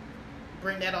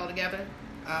bring that all together.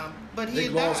 But he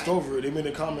glossed over it. They made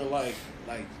a comment like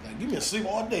you've been asleep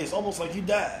all day. It's almost like you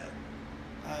died.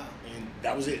 And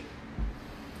that was it.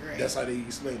 Great. That's how they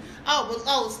explained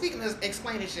it. Speaking of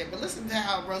explaining shit, but listen to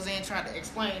how Roseanne tried to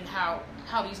explain how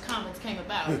these comments came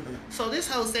about. So this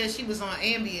hoe says she was on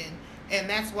Ambien, and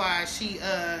that's why she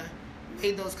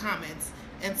made those comments.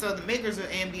 And so the makers of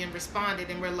Ambien responded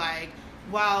and were like,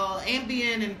 while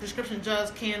Ambien and prescription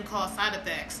drugs can cause side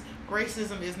effects,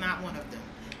 racism is not one of them.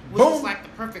 Which is like the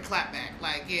perfect clapback.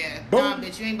 Like, yeah, nah,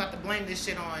 bitch, you ain't about to blame this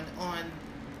shit on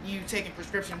you taking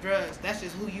prescription drugs. That's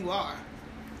just who you are.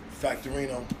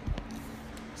 Factorino.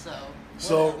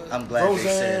 So I'm glad Roseanne,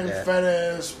 they said that. Fat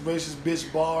ass, racist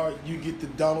bitch bar. You get the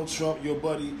Donald Trump, your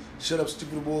buddy. Shut up,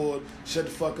 stupid award. Shut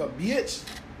the fuck up, bitch.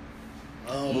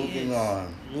 Moving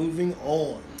on.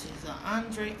 Which is an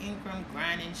Andre Ingram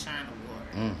Grind and Shine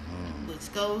Award. Mm-hmm.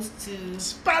 Which goes to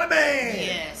Spider-Man.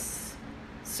 Yes.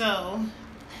 So,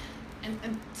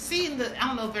 and seeing the, I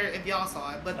don't know if y'all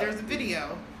saw it, but there's a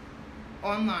video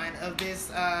online of this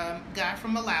guy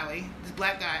from Malawi, this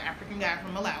black guy, African guy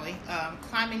from Malawi,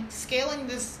 scaling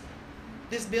this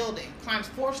building, climbs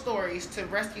 4 stories to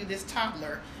rescue this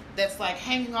toddler that's like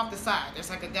hanging off the side. There's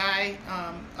like a guy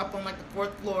up on like the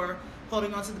 4th floor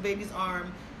holding onto the baby's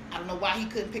arm. I don't know why he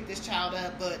couldn't pick this child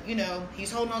up, but you know, he's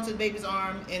holding onto the baby's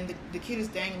arm and the kid is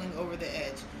dangling over the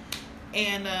edge.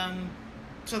 And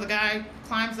so the guy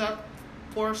climbs up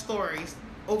 4 stories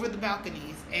over the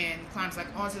balconies and climbs like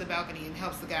onto the balcony and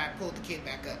helps the guy pull the kid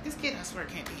back up. This kid, I swear,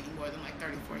 can't be any more than like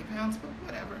 30, 40 pounds, but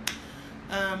whatever.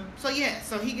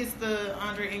 So he gets the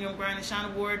Andre Ingram Grind and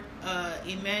Shine Award.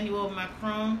 Emmanuel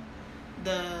Macron,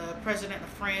 the president of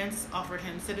France, offered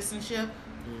him citizenship,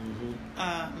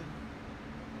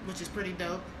 which is pretty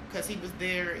dope because he was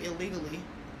there illegally.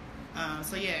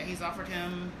 He's offered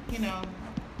him,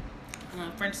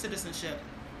 French citizenship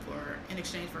in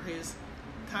exchange for his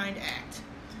kind act.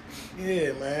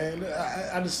 Yeah, man.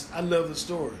 I love the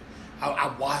story.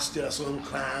 I watched it. I saw him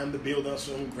climb the building. I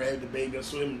saw him grab the baby. I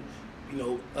saw him,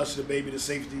 usher the baby to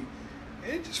safety.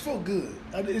 It just felt good.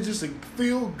 It's just a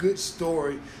feel-good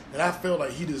story, and I felt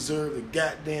like he deserved a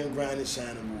goddamn grind and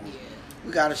shine award. Yeah.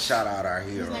 We gotta shout out our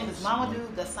heroes. His name is Mamadou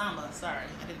Gassama. Sorry,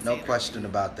 I didn't No say it question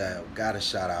about that. We gotta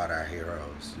shout out our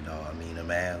heroes. You know, I mean, a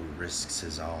man who risks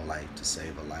his own life to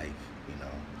save a life. You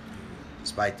know,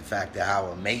 despite the fact that how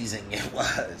amazing it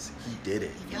was, he did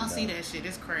it. If y'all see that shit,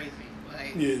 it's crazy.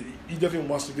 Like, Yeah, you definitely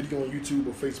watch the video on YouTube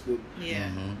or Facebook. yeah.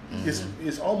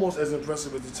 It's almost as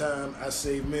impressive as the time I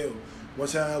saved Mel. One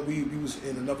time we was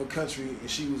in another country and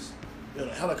she was in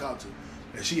a helicopter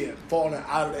and she had fallen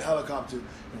out of the helicopter.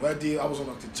 And what I did, I was on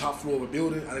like the top floor of a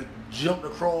building. I jumped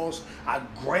across. I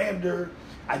grabbed her.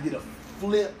 I did a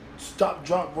flip, stop,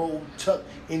 drop, roll, tuck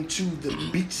into the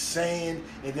beach sand,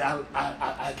 and then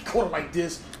I caught her like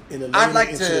this. I'd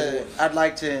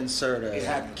like to insert It a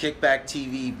happened. Kickback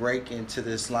TV break into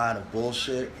this line of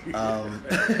bullshit.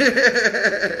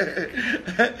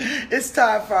 It's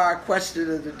time for our question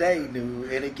of the day, New,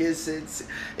 and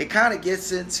it kind of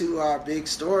gets into our big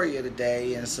story of the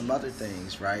day and some other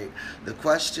things, right? The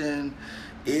question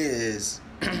is,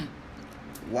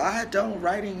 why doesn't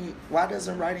writing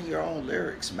your own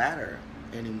lyrics matter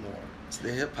anymore? It's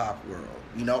the hip hop world,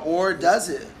 you know, or does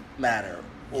it matter?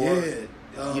 Or,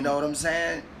 Yeah. you know what I'm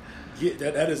saying? Yeah,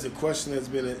 that is a question that's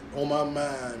been on my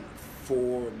mind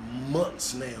for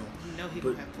months now. You know he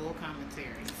But- gonna have full commentary.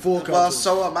 Full Well, content.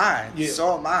 so am I. Yeah.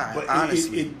 So am I. But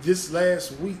honestly, this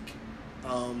last week,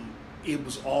 it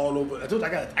was all over. I told you,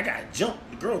 I got jumped.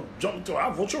 The girl jumped into her. I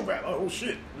wrote your rap. Oh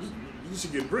shit, this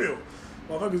shit getting real.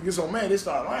 Motherfuckers get so mad they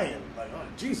start lying. Like, oh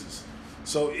Jesus.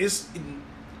 So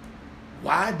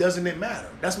why doesn't it matter?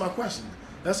 That's my question.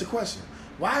 That's the question.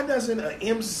 Why doesn't an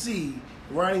MC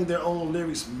writing their own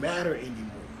lyrics matter anymore?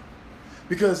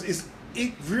 Because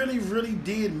it really, really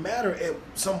did matter at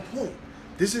some point.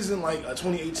 This isn't like a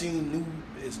 2018 new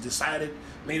is decided,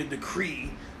 made a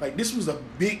decree. Like, this was a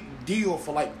big deal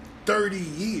for like 30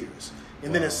 years.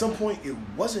 And then at some point it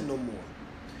wasn't no more.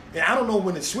 And I don't know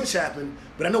when the switch happened,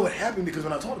 but I know it happened because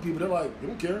when I talk to people, they're like, "You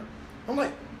don't care." I'm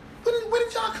like, where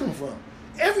did y'all come from?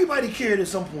 Everybody cared at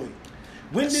some point.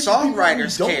 When did the people who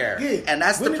songwriters don't- care, yeah, and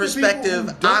that's when the did people who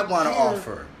perspective don't I want to care,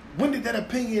 offer. When did that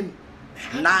opinion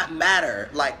happen? Not matter.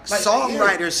 Like Like,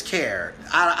 songwriters care.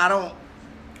 I don't.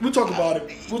 We'll talk about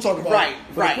it. We'll talk about Right, it.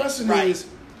 But right, the question right. is,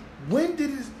 when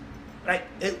did it, like,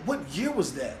 what year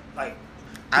was that? Like,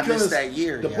 I missed because that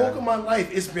year, The yeah. bulk of my life,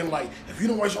 it's been like, if you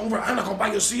don't write your own rap, I'm not gonna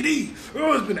buy your CD.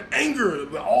 Oh, it's been anger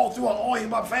all throughout all hip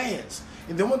hop fans.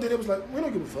 And then one day they was like, we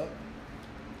don't give a fuck.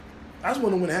 I just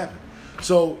wonder when it happened.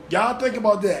 So y'all think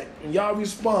about that and y'all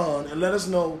respond and let us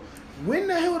know, when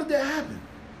the hell did that happen?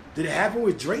 Did it happen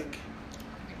with Drake?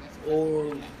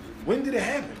 Or when did it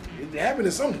happen? It happened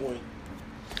at some point.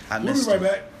 I We'll be missed right it.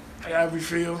 back. I gotta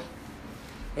refill.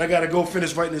 And I gotta go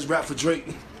finish writing this rap for Drake.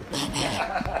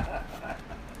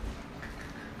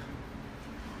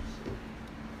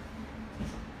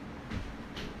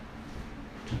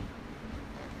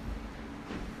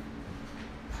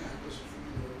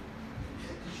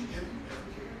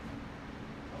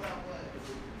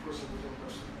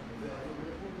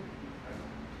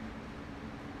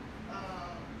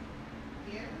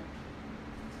 Here?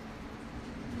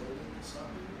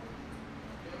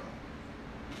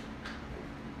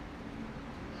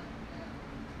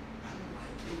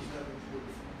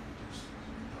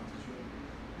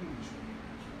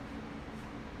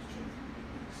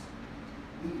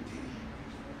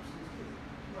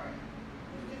 Right.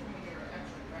 It's different when you're an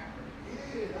actual rapper.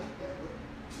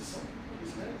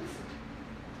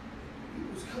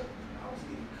 I was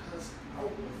getting cussed out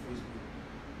on Facebook.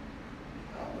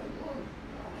 I was like, Lord,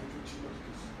 I don't like you too much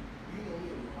because you know me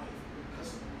in real life. You're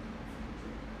cussing me.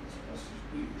 That's just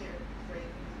weird. They're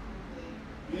crazy, cool.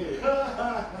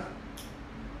 Yeah.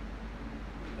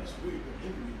 That's weird. The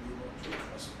Henry knew about Drake.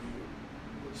 That's weird.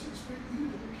 But since you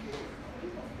didn't care.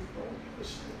 Don't give a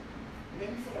shit. It made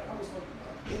me feel like I was like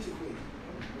antiquated.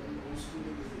 I'm one of the old school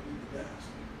niggas that need to dance.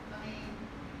 I mean,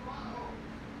 wow.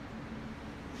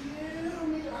 Yeah, I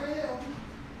mean, I am.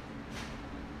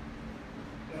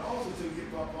 And I also take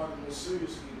hip hop art more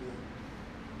seriously than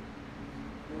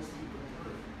most people have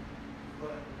heard.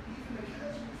 But even the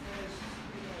casual fans,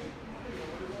 you know, I don't know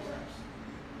what it raps.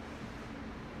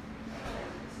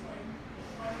 It's like,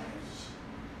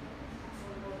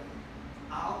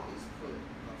 I always put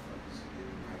motherfuckers who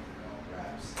didn't write their own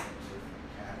raps in a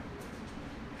different category.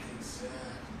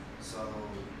 exactly. So,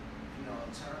 you know,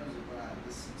 in terms of what I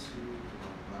listen to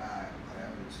or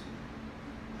whatever to,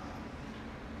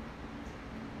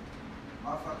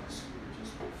 motherfuckers who are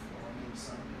just performing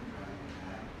something, right,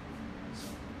 have performing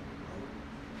something they wrote,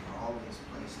 are always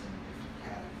placed in a different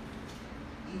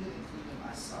category. Even including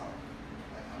myself.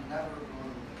 never going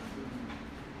to include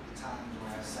the times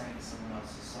where I sang someone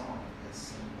else's song as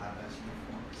some of my best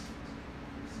performances.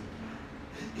 Was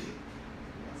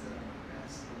it my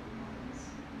best performance?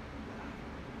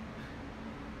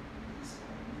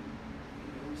 You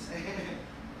know what I'm saying?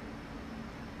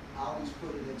 I always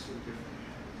put it into a different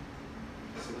category.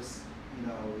 So it's, you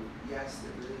know, yes,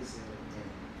 there is a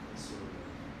sort of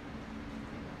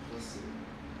implicit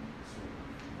sort of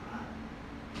mind.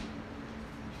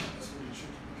 That's really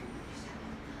tricky because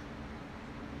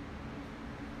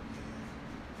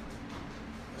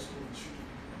that's really tricky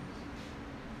because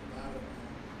a lot of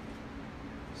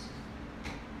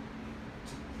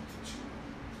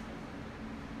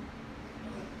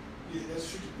yeah, that's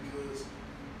tricky because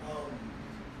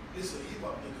it's a hip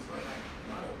hop niggas like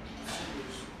a lot of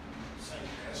singers sing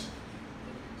passionately.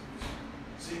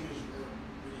 Singers weren't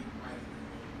really writing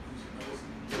their own music. That wasn't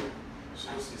the deal.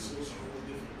 So it's a whole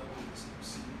different level of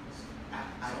CDs.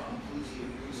 I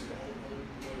completely agree with that.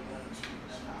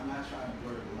 I'm not trying to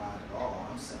blur the line at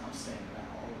all. I'm saying that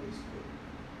I always put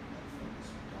motherfuckers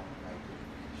who don't write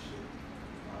different shit.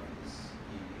 Artists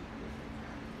in a different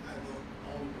kind. I know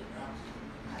only with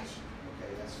albums.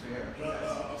 Okay, that's fair.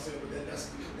 I'm saying, but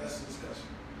that's a discussion.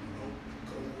 You know,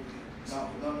 go over it.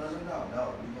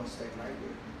 No. We're gonna stay right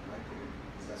there,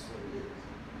 because that's what it is.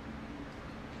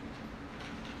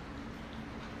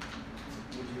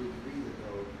 Would you agree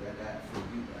though that for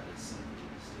you that is simply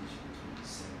a distinction between the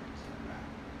singers and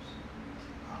rappers?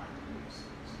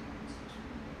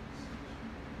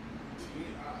 To me,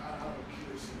 I don't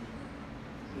care singing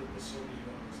with so many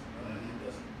others. It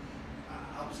doesn't.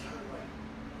 I was kind of like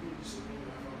really disappointed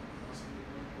when I found out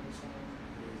song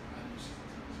because I knew she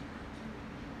was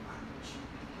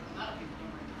A lot of people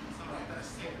don't write down songs. Right,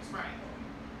 that's right.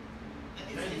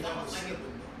 It's almost like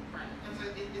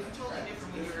it's totally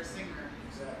different when you're a singer.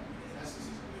 Exactly. And that's just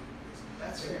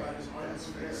That's everybody's fair. artists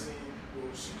That's are fair. saying,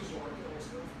 well, she was on her own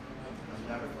stuff. I'm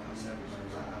never going to It's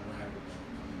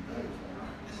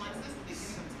like this, they give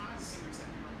them time singers that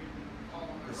never really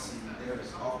all on their But own see, stuff. there's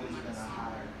It's always been been like a song.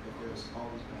 higher, but there's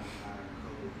always been a higher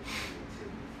code of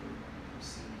creativity for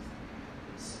MCs than there have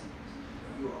been singers.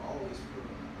 You are always put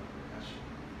on the upper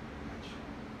echelon when you're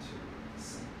trying to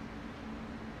sing.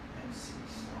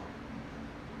 MCs start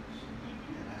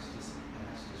and that's just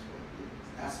what it is.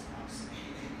 That's what I'm saying.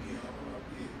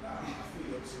 I feel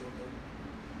you upset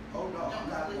though. Oh no, I'm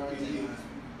not going to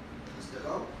Let's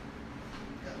go.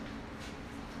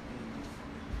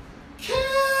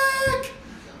 Kick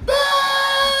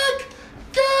back,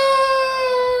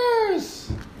 girls.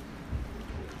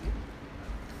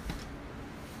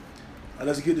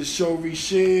 Let's get the show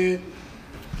reshared.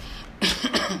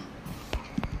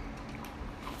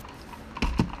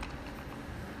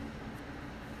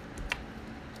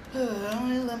 I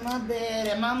only love my bed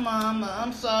and my mama.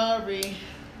 I'm sorry.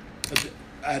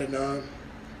 Adnan.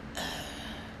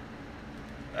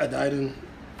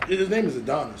 His name is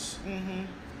Adonis. Mm-hmm.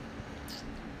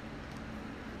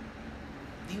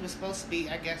 He was supposed to be,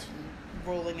 I guess,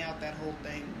 rolling out that whole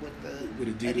thing with the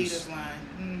Adidas line.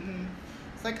 Mm-hmm.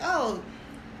 It's like, oh,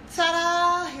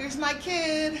 ta-da! Here's my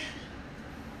kid.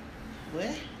 What?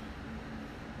 And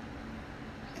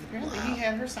apparently he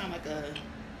had her sign like a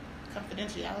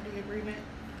confidentiality agreement.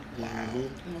 Wow.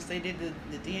 And once they did the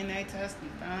DNA test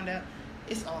and found out,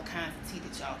 it's all kinds of tea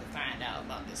that y'all can find out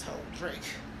about this whole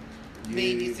Drake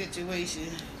baby situation.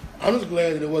 I'm just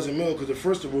glad that it wasn't Mel because the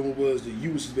first rumor was that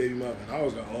you was his baby mother. And I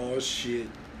was like, oh shit.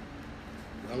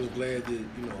 I was glad that,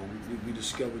 we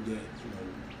discovered that,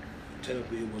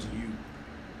 technically it wasn't you.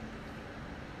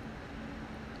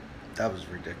 That was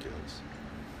ridiculous.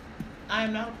 I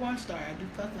am not a porn star. I do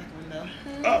fuck like one though.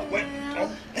 Oh, wait.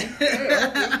 Oh, okay.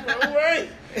 All right.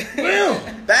 Well,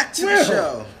 back to the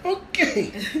show.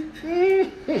 Okay.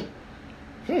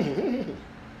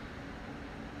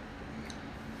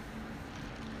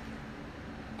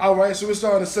 All right, so we're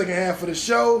starting the second half of the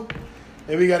show,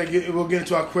 and we'll get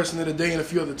into our question of the day and a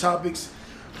few other topics.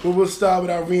 But we'll start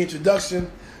with our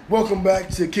reintroduction. Welcome back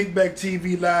to Kickback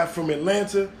TV Live from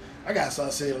Atlanta. I gotta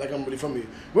start saying it like I'm really from here.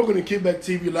 Welcome to Kickback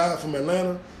TV Live from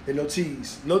Atlanta, and no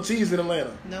T's. No T's in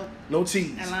Atlanta. Nope. No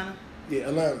T's. Atlanta. Yeah,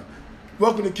 Atlanta.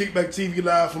 Welcome to Kickback TV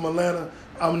Live from Atlanta.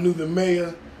 I'm New the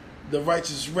Mayor, the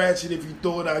Righteous Ratchet. If you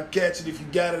throw it, I'll catch it. If you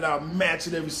got it, I'll match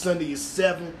it every Sunday at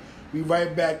 7. We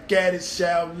right back at it,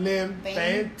 Shaolin.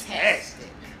 Fantastic.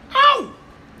 Ow!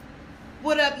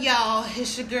 What up, y'all?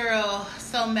 It's your girl,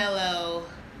 So Mellow,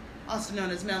 also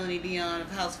known as Melanie Dion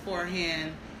of House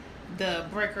Forehand, the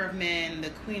Breaker of Men,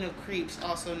 the Queen of Creeps,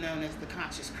 also known as the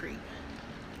Conscious Creep.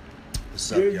 What's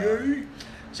up, y'all?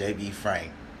 JB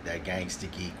Frank, that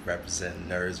gangsta geek representing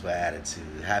Nerds with Attitude.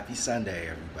 Happy Sunday,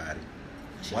 everybody.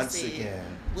 Once again.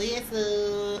 What's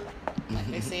up? Like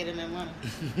they said in Atlanta.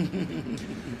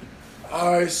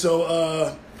 All right,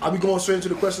 so are we going straight into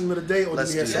the question of the day, or do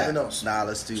we have something else? Nah,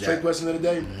 let's do straight that. Question of the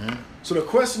day. Mm-hmm. So the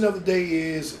question of the day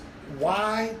is,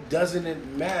 why doesn't it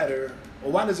matter,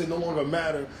 or why does it no longer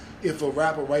matter if a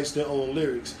rapper writes their own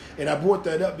lyrics? And I brought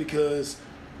that up because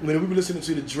when we were listening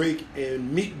to the Drake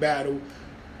and Meek battle,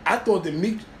 I thought that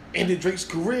Meek ended Drake's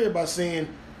career by saying,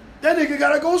 that nigga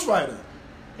got a ghostwriter.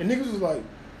 And niggas was like,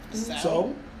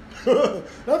 so? And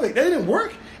I think that didn't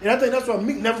work. And I think that's why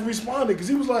Meek never responded, because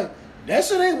he was like, that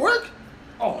shit ain't work?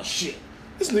 Oh, shit.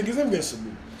 This nigga's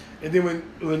invincible. And then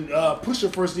when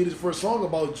Pusha first did his first song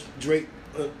about Drake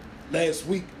last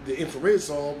week, the Infrared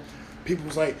song, people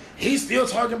was like, he's still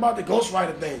talking about the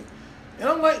ghostwriter thing. And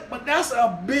I'm like, but that's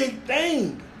a big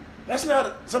thing. That's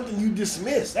not something you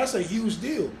dismiss. That's a huge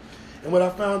deal. And what I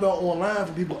found out online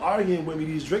from people arguing with me,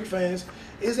 these Drake fans,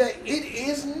 is that it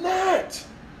is not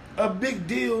a big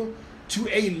deal to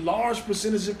a large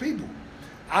percentage of people.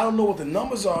 I don't know what the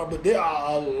numbers are, but there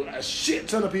are a shit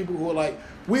ton of people who are like,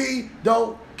 we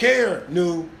don't care,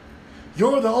 new.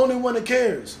 You're the only one that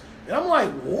cares. And I'm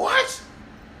like, what?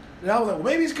 And I was like, well,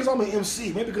 maybe it's because I'm an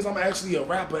MC. Maybe because I'm actually a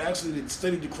rapper, actually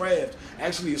studied the craft,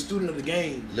 actually a student of the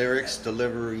game. Lyrics,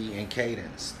 delivery, and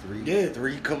cadence.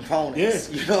 Three components.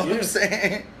 Yeah. You know what I'm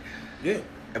saying? Yeah.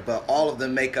 But all of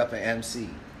them make up an MC.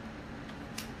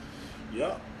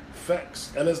 Yeah.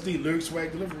 Facts. LSD, lyrics,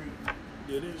 swag, delivery.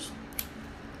 It is.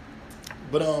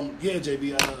 But yeah,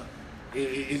 JB,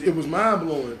 it was mind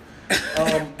blowing.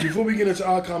 Before we get into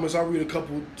our comments, I'll read a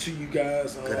couple to you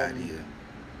guys. Good idea.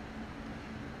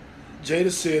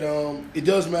 Jada said, it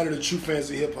does matter to true fans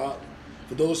of hip hop.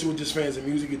 For those who are just fans of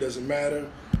music, it doesn't matter.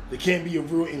 They can't be a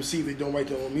real MC if they don't write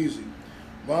their own music.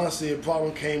 Ron said,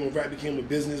 problem came when rap became a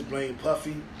business, blame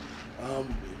Puffy.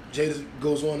 Jada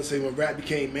goes on to say, when rap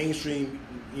became mainstream,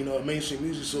 a mainstream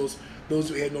music source, those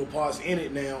who had no parts in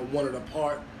it now wanted a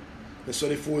part. And so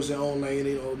they forged their own lane.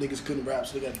 Niggas couldn't rap,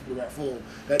 so they got people to rap for them.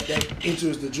 That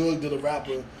enters the drug dealer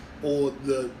rapper or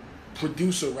the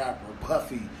producer rapper,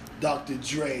 Puffy, Dr.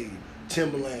 Dre,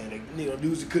 Timberland.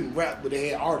 Dudes that couldn't rap, but they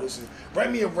had artists. And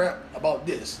write me a rap about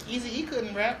this. Eazy-E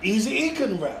couldn't rap. Eazy-E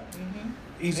couldn't rap.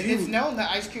 Mm-hmm. Eazy-E It's known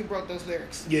that Ice Cube wrote those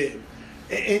lyrics. Yeah.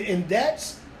 And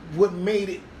that's what made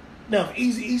it. Now, if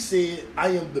Eazy-E said, I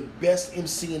am the best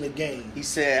MC in the game. He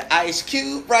said, Ice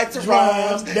Cube writes the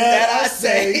rhymes that I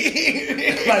say.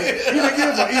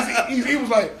 Like, he was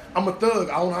like, I'm a thug.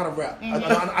 I don't know how to rap.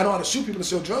 Mm-hmm. I know how to shoot people and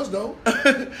sell drugs, though.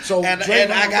 So and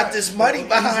I got this money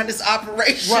behind this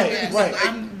operation. Right, yes, right.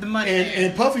 I'm the money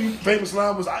and Puffy's famous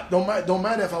line was, don't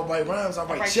matter if I write rhymes, I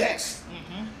write checks.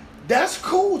 Mm-hmm. That's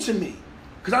cool to me,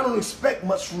 because I don't expect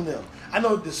much from them. I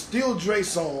know the Still Dre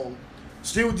song,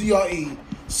 Still DRE,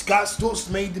 Scott Storch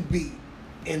made the beat,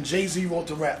 and Jay-Z wrote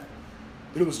the rap.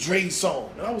 But it was Dre's song.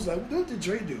 And I was like, what did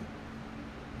Dre do?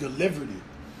 Delivered it.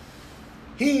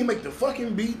 He ain't make the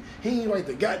fucking beat. He ain't write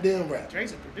the goddamn rap.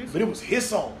 Dre's a producer. But it was his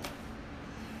song.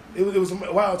 It was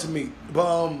wild to me.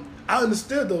 But I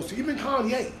understood those two. Even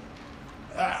Kanye.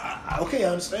 Okay, I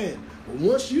understand. But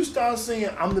once you start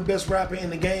saying, I'm the best rapper in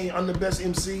the game, I'm the best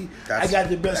MC, I got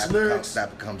the best lyrics.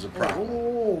 That becomes a problem.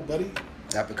 Oh, buddy.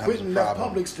 That becomes Quit and a let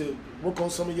problem. Publix to work on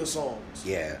some of your songs.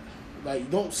 Yeah.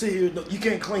 Like, don't sit here. You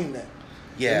can't claim that.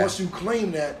 Yeah. And once you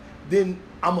claim that, then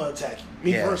I'm going to attack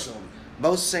you. Me personally.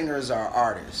 Most singers are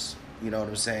artists. You know what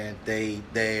I'm saying?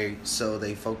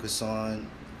 They focus on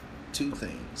two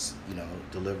things,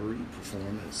 delivery,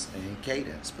 performance, and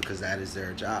cadence, because that is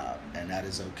their job, and that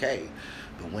is okay.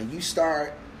 But when you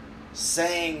start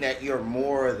saying that you're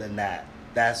more than that,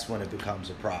 that's when it becomes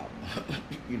a problem.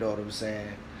 You know what I'm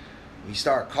saying? You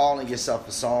start calling yourself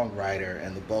a songwriter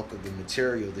and the bulk of the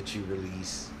material that you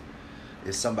release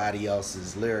is somebody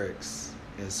else's lyrics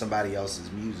and somebody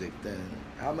else's music, then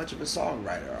how much of a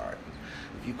songwriter are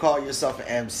you? If you call yourself an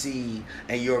MC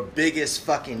and your biggest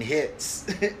fucking hits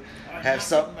have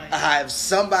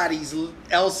somebody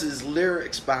else's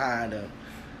lyrics behind them,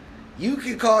 you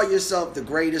can call yourself the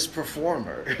greatest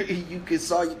performer. You can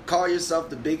call yourself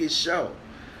the biggest show.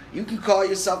 You can call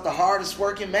yourself the hardest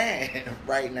working man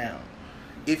right now,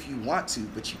 if you want to,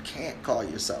 but you can't call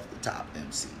yourself the top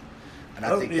MC. And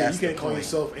I think that's you can't the call point.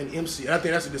 yourself an MC. And I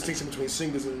think that's the distinction between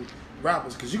singers and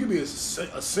rappers, because you can be a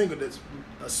singer that's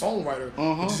a songwriter,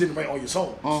 but just didn't write all your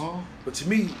songs. But to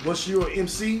me, once you're an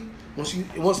MC, once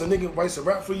a nigga writes a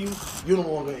rap for you, you're no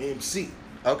longer an MC.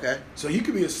 Okay. So you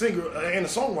could be a singer and a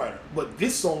songwriter, but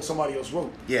this song somebody else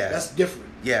wrote. Yeah. That's different.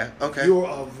 Yeah, okay. You're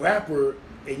a rapper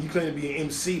and you claim to be an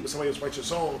MC, but somebody else writes your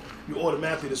song, you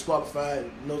automatically disqualified.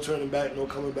 No turning back, no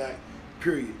coming back.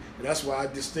 Period. And that's why I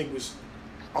distinguish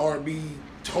R&B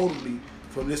totally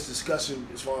from this discussion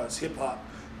as far as hip hop.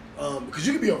 Because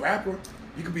you could be a rapper,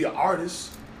 you could be an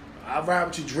artist. I ride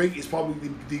with you. Drake is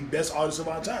probably the best artist of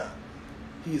our time.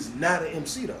 He is not an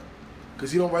MC though,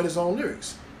 because he don't write his own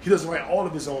lyrics. He doesn't write all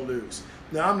of his own lyrics.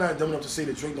 Now I'm not dumb enough to say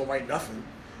that Drake don't write nothing.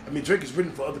 I mean, Drake is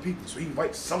written for other people, so he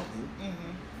writes something.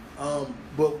 Mm-hmm.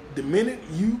 But the minute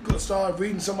you start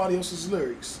reading somebody else's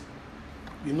lyrics,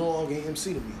 you're no longer an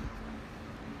MC to me.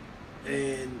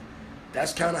 And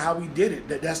that's kind of how we did it.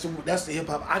 That's the hip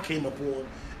hop I came up on,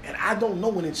 and I don't know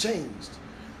when it changed,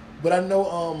 but I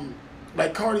know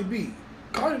like Cardi B.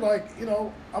 Cardi, like, you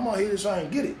know, I'm out here to try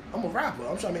and get it. I'm a rapper.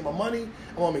 I'm trying to make my money.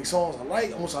 I want to make songs I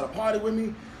like. I want y'all to party with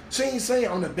me. She ain't saying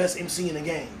I'm the best MC in the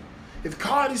game. If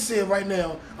Cardi said right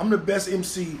now, I'm the best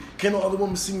MC, can no other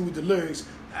woman see me with the lyrics,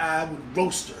 I would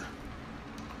roast her.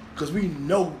 Because we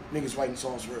know niggas writing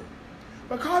songs for her.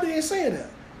 But Cardi ain't saying that.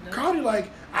 No. Cardi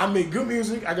like, I make good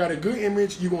music, I got a good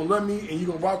image, you gonna love me, and you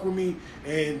gonna rock with me,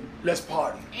 and let's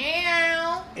party.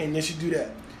 Ow. And then she do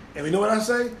that. And you know what I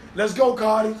say? Let's go,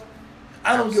 Cardi.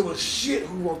 I don't give a shit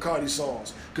who wrote Cardi's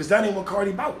songs, because that ain't what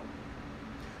Cardi about.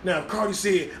 Now, if Cardi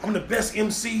said, I'm the best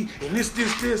MC, and this,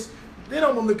 then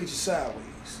I'm going to look at you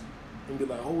sideways and be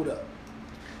like, hold up.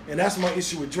 And that's my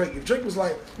issue with Drake. If Drake was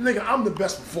like, nigga, I'm the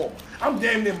best performer. I'm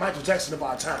damn near Michael Jackson of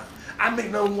our time. I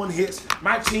make #1 hits.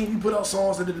 My team, we put out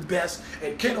songs that are the best,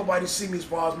 and can't nobody see me as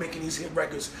far as making these hit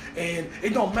records. And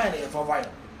it don't matter if I write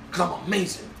them, because I'm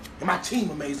amazing. And my team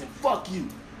amazing. Fuck you.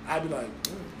 I'd be like,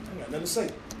 I got nothing to say.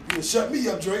 You can shut me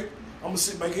up, Drake. I'm going to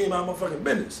sit back here and mind my fucking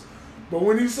business. But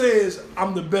when he says,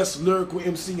 I'm the best lyrical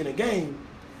MC in the game,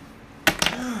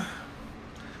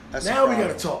 now we got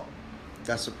to talk.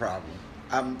 That's a problem.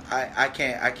 I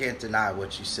can't deny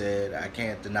what you said. I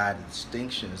can't deny the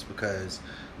distinctions because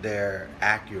they're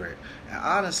accurate. And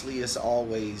honestly, it's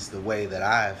always the way that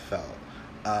I have felt.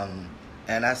 And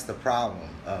that's the problem.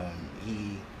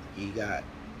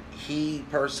 He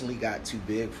personally got too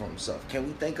big for himself. Can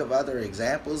we think of other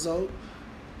examples though?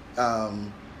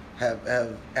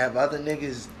 Have other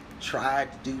niggas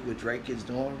tried to do what Drake is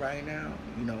doing right now?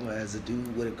 You know, as a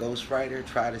dude with a ghostwriter,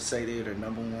 try to say they're the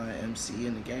 #1 MC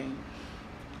in the game.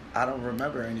 I don't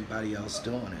remember anybody else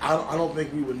doing it. I don't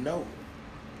think we would know.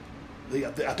 I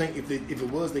think if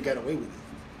it was, they got away with it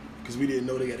because we didn't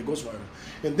know they got a ghostwriter.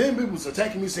 And then people was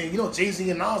attacking me saying, you know, Jay-Z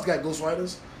and Nas got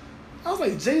ghostwriters. I was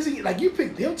like, Jay-Z, like, you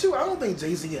picked them too? I don't think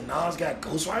Jay-Z and Nas got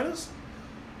ghostwriters.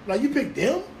 Like, you picked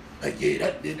them? Like,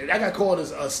 yeah, that got called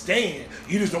as a stand.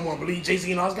 You just don't want to believe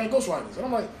Jay-Z and Nas got ghostwriters. And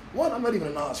I'm like, one, I'm not even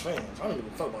a Nas fan. So I don't even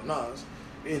fuck about Nas.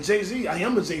 And Jay-Z, I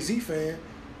am a Jay-Z fan,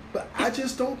 but I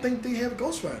just don't think they have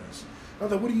ghostwriters. I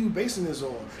was like, what are you basing this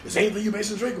on? The same thing you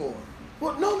basing Drake on.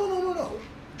 Well, no.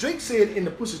 Drake said in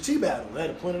the Pusha T battle, I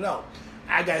had to point it out,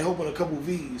 I got help on a couple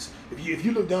V's. If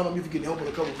you look down on me, if you get help on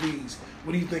a couple V's,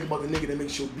 what do you think about the nigga that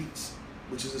makes your beats?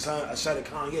 Which is a shot at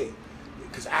Kanye.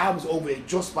 Because I was over at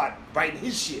Joe Spot writing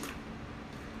his shit.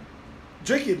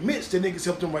 Drake admits that niggas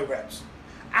helped him write raps.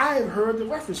 I have heard the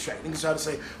reference track. Niggas try to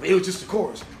say, well, it was just the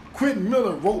chorus. Quentin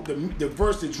Miller wrote the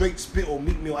verse that Drake spit on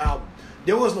Meek Mill album.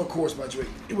 There was no chorus by Drake.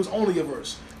 It was only a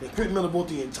verse. And Quentin Miller wrote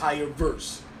the entire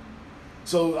verse.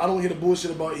 So I don't hear the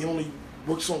bullshit about he only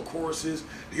works on choruses.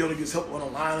 He only gets help on a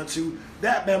line or two.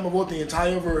 That man wrote the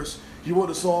entire verse. He wrote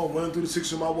the song Running Through the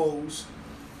Six of My Woes.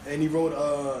 And he wrote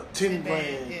 10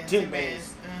 bands.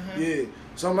 Uh-huh. Yeah.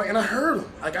 So I'm like, and I heard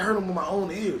him. Like, I heard him with my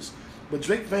own ears. But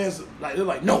Drake fans, like, they're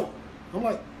like, no. I'm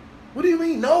like, what do you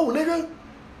mean no, nigga?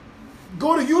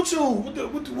 Go to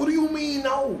YouTube. What do you mean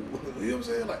no? You know what I'm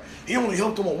saying? Like, he only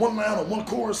helped him on one line or one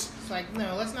chorus. It's like,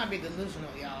 no, let's not be delusional,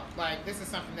 y'all. Like, this is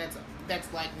something that's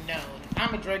like known.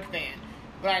 I'm a Drake fan,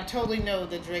 but I totally know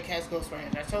that Drake has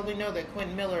ghostwriters. I totally know that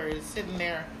Quentin Miller is sitting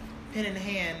there, pen in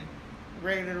hand,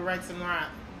 ready to write some lines.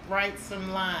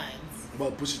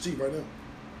 About Pusha T right now.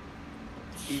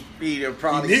 He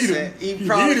probably sent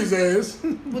his ass.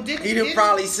 Well, he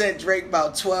probably sent Drake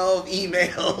about 12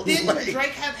 emails. Didn't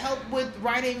Drake have help with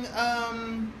writing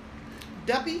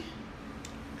Duppy?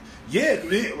 Yeah,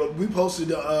 we posted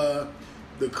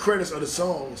the credits of the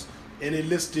songs, and it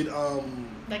listed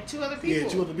like 2 other people. Yeah,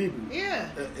 2 other people. Yeah.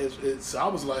 So I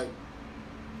was like,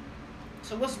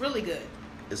 so what's really good?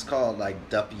 It's called like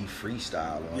Duppy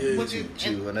Freestyle on YouTube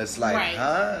too, and it's like, right.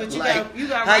 huh? But like, you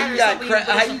got how you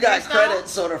got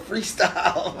credits on a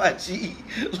freestyle, my G?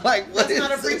 Like, what That's is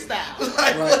not a it? freestyle.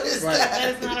 Like, what is that?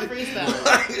 That is not a freestyle.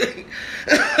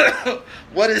 Like,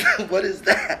 what is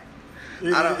that?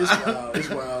 It's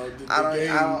wild.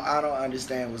 I don't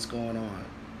understand what's going on.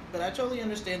 But I totally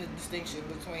understand the distinction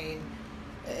between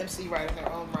an MC writing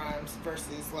their own rhymes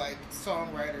versus like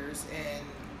songwriters, and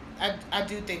I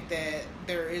do think that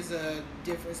there is a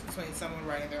difference between someone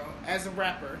writing their own, as a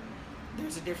rapper,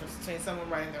 there's a difference between someone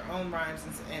writing their own rhymes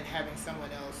and having someone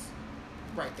else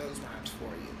write those rhymes for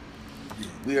you.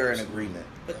 We are in agreement.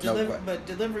 But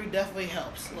delivery definitely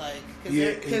helps, like,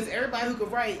 because everybody who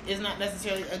could write is not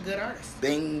necessarily a good artist.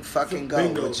 Bing fucking go,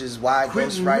 which is why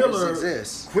ghostwriters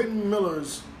exist. Quentin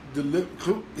Miller's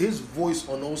his voice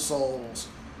on those songs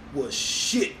was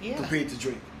shit compared to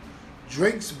Drake.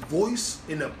 Drake's voice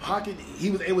in the pocket,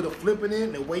 he was able to flip it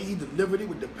in the way he delivered it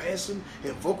with the passion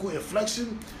and vocal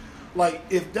inflection. Like,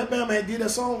 if that man had did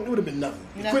that song, it would have been nothing.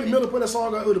 If Quentin Miller put that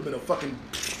song out, it would have been a fucking...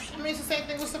 I mean, it's the same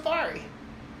thing with Safari.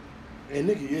 And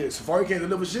Nicki, Safari can't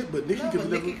deliver shit, but Nicki can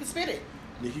deliver. Nicki can spit it.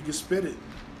 Nicki can spit it.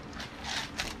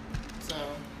 So,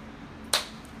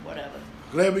 whatever.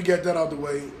 Glad we got that out the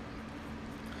way.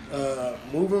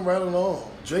 Moving right along.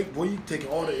 Drake, boy, you taking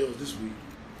all the L's this week.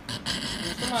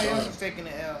 Somebody else is taking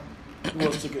the L. Who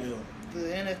else took an L? The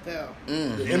NFL.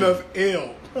 The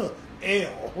NFL.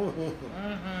 L.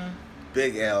 Mm-hmm.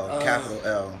 Big L, capital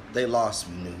L. They lost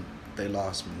me, New. They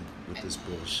lost me with this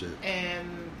bullshit. And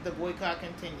the boycott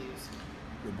continues.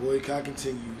 The boycott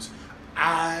continues.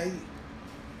 I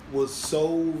was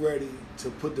so ready to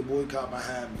put the boycott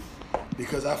behind me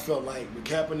because I felt like with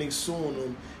Kaepernick suing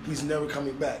him, he's never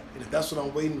coming back. And if that's what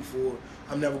I'm waiting for,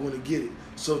 I'm never going to get it.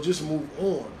 So just move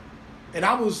on. And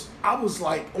I was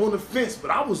like on the fence,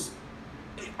 but I was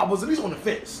at least on the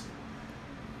fence.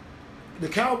 The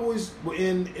Cowboys were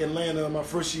in Atlanta my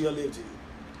first year I lived here.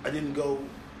 I didn't go.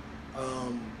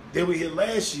 They were here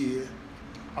last year.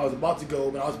 I was about to go,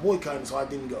 but I was boycotting, so I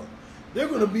didn't go. They're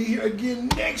going to be here again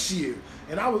next year.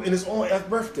 And it's on F's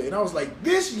birthday. And I was like,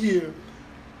 this year,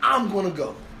 I'm going to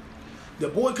go. The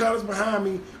boycott is behind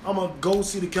me. I'm going to go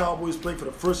see the Cowboys play for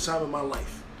the first time in my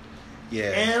life.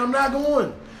 Yeah. And I'm not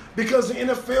going. Because the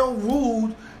NFL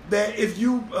ruled that if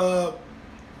you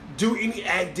do any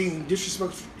act deemed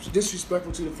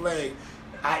disrespectful to the flag,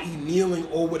 i.e. kneeling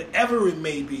or whatever it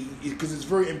may be, because it's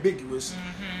very ambiguous,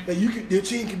 that your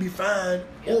team can be fined,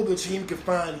 or the team can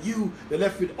fine you. They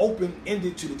left it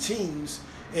open-ended to the teams,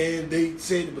 and they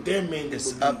said, but their main...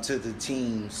 It's up to the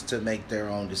teams to make their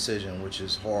own decision, which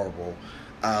is horrible.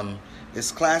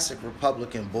 It's classic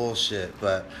Republican bullshit,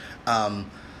 but the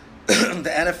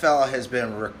NFL has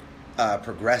been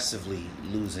progressively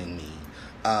losing me.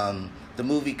 The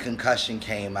movie Concussion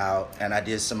came out, and I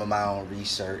did some of my own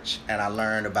research, and I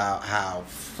learned about how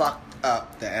fucked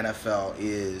up the NFL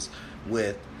is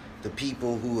with the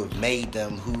people who have made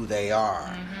them who they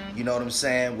are. You know what I'm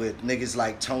saying? With niggas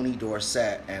like Tony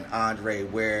Dorsett and Andre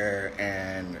Ware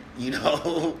and,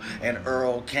 and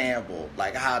Earl Campbell.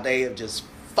 Like, how they have just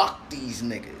fucked these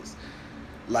niggas.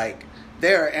 Like,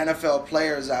 there are NFL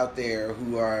players out there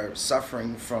who are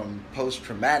suffering from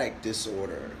post-traumatic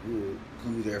disorder, who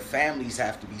their families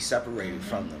have to be separated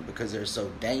from them because they're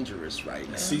so dangerous right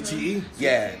now. CTE?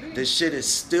 Yeah, this shit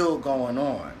is still going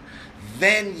on.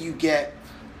 Then you get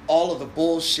all of the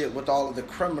bullshit with all of the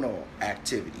criminal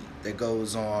activity that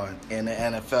goes on in the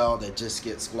NFL that just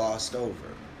gets glossed over.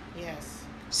 Yes.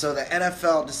 So the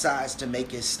NFL decides to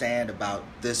make its stand about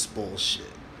this bullshit.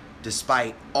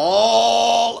 Despite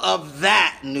all of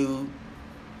that, New.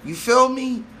 You feel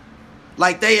me?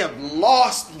 Like, they have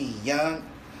lost me, young.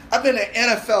 I've been an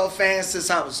NFL fan since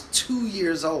I was 2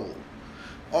 years old.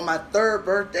 On my 3rd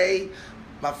birthday,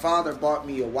 my father bought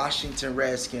me a Washington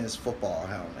Redskins football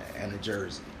helmet and a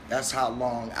jersey. That's how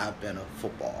long I've been a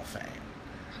football fan.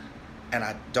 And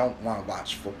I don't want to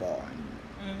watch football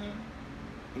anymore.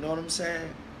 You know what I'm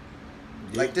saying?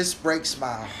 Yeah. Like, this breaks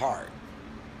my heart.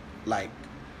 Like,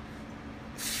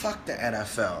 fuck the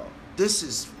NFL. This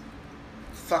is...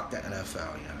 Fuck the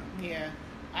NFL, Yeah,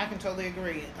 I can totally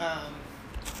agree.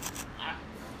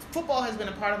 Football has been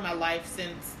a part of my life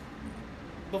since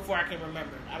before I can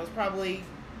remember. I was probably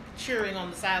cheering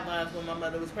on the sidelines when my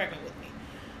mother was pregnant with me.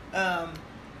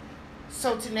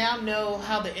 So to now know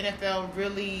how the NFL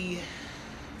really...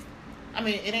 I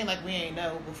mean, it ain't like we ain't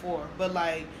know before, but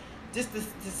like just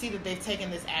to see that they've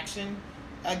taken this action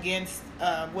against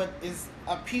what is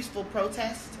a peaceful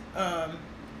protest,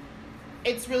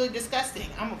 it's really disgusting.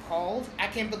 I'm appalled. I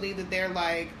can't believe that they're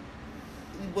like,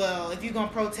 well, if you're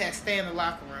gonna protest, stay in the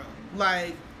locker room.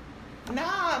 Like,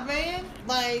 nah, man.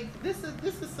 Like, this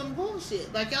is some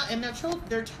bullshit. Like, y'all, and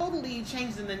they're totally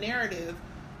changing the narrative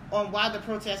on why the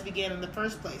protest began in the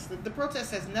first place. The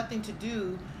protest has nothing to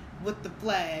do with the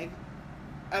flag.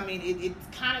 I mean,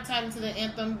 it's kind of tied into the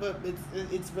anthem, but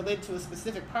it's related to a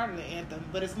specific part of the anthem.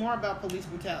 But it's more about police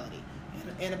brutality.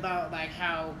 and about like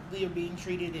how we are being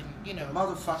treated, and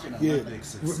Motherfucking Yeah,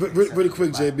 Olympics. really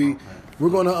quick, JB. We're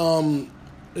gonna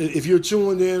if you're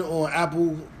tuned in on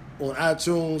Apple, on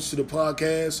iTunes to the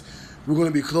podcast, we're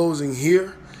gonna be closing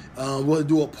here. We'll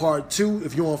do a part 2.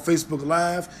 If you're on Facebook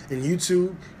Live and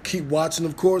YouTube, keep watching,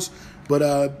 of course.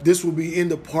 But this will be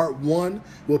into part 1.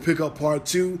 We'll pick up part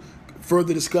 2,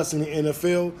 further discussing the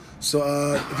NFL. So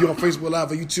if you're on Facebook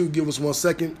Live or YouTube, give us 1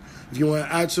 second. If you're on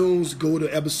iTunes, go to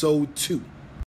episode 2.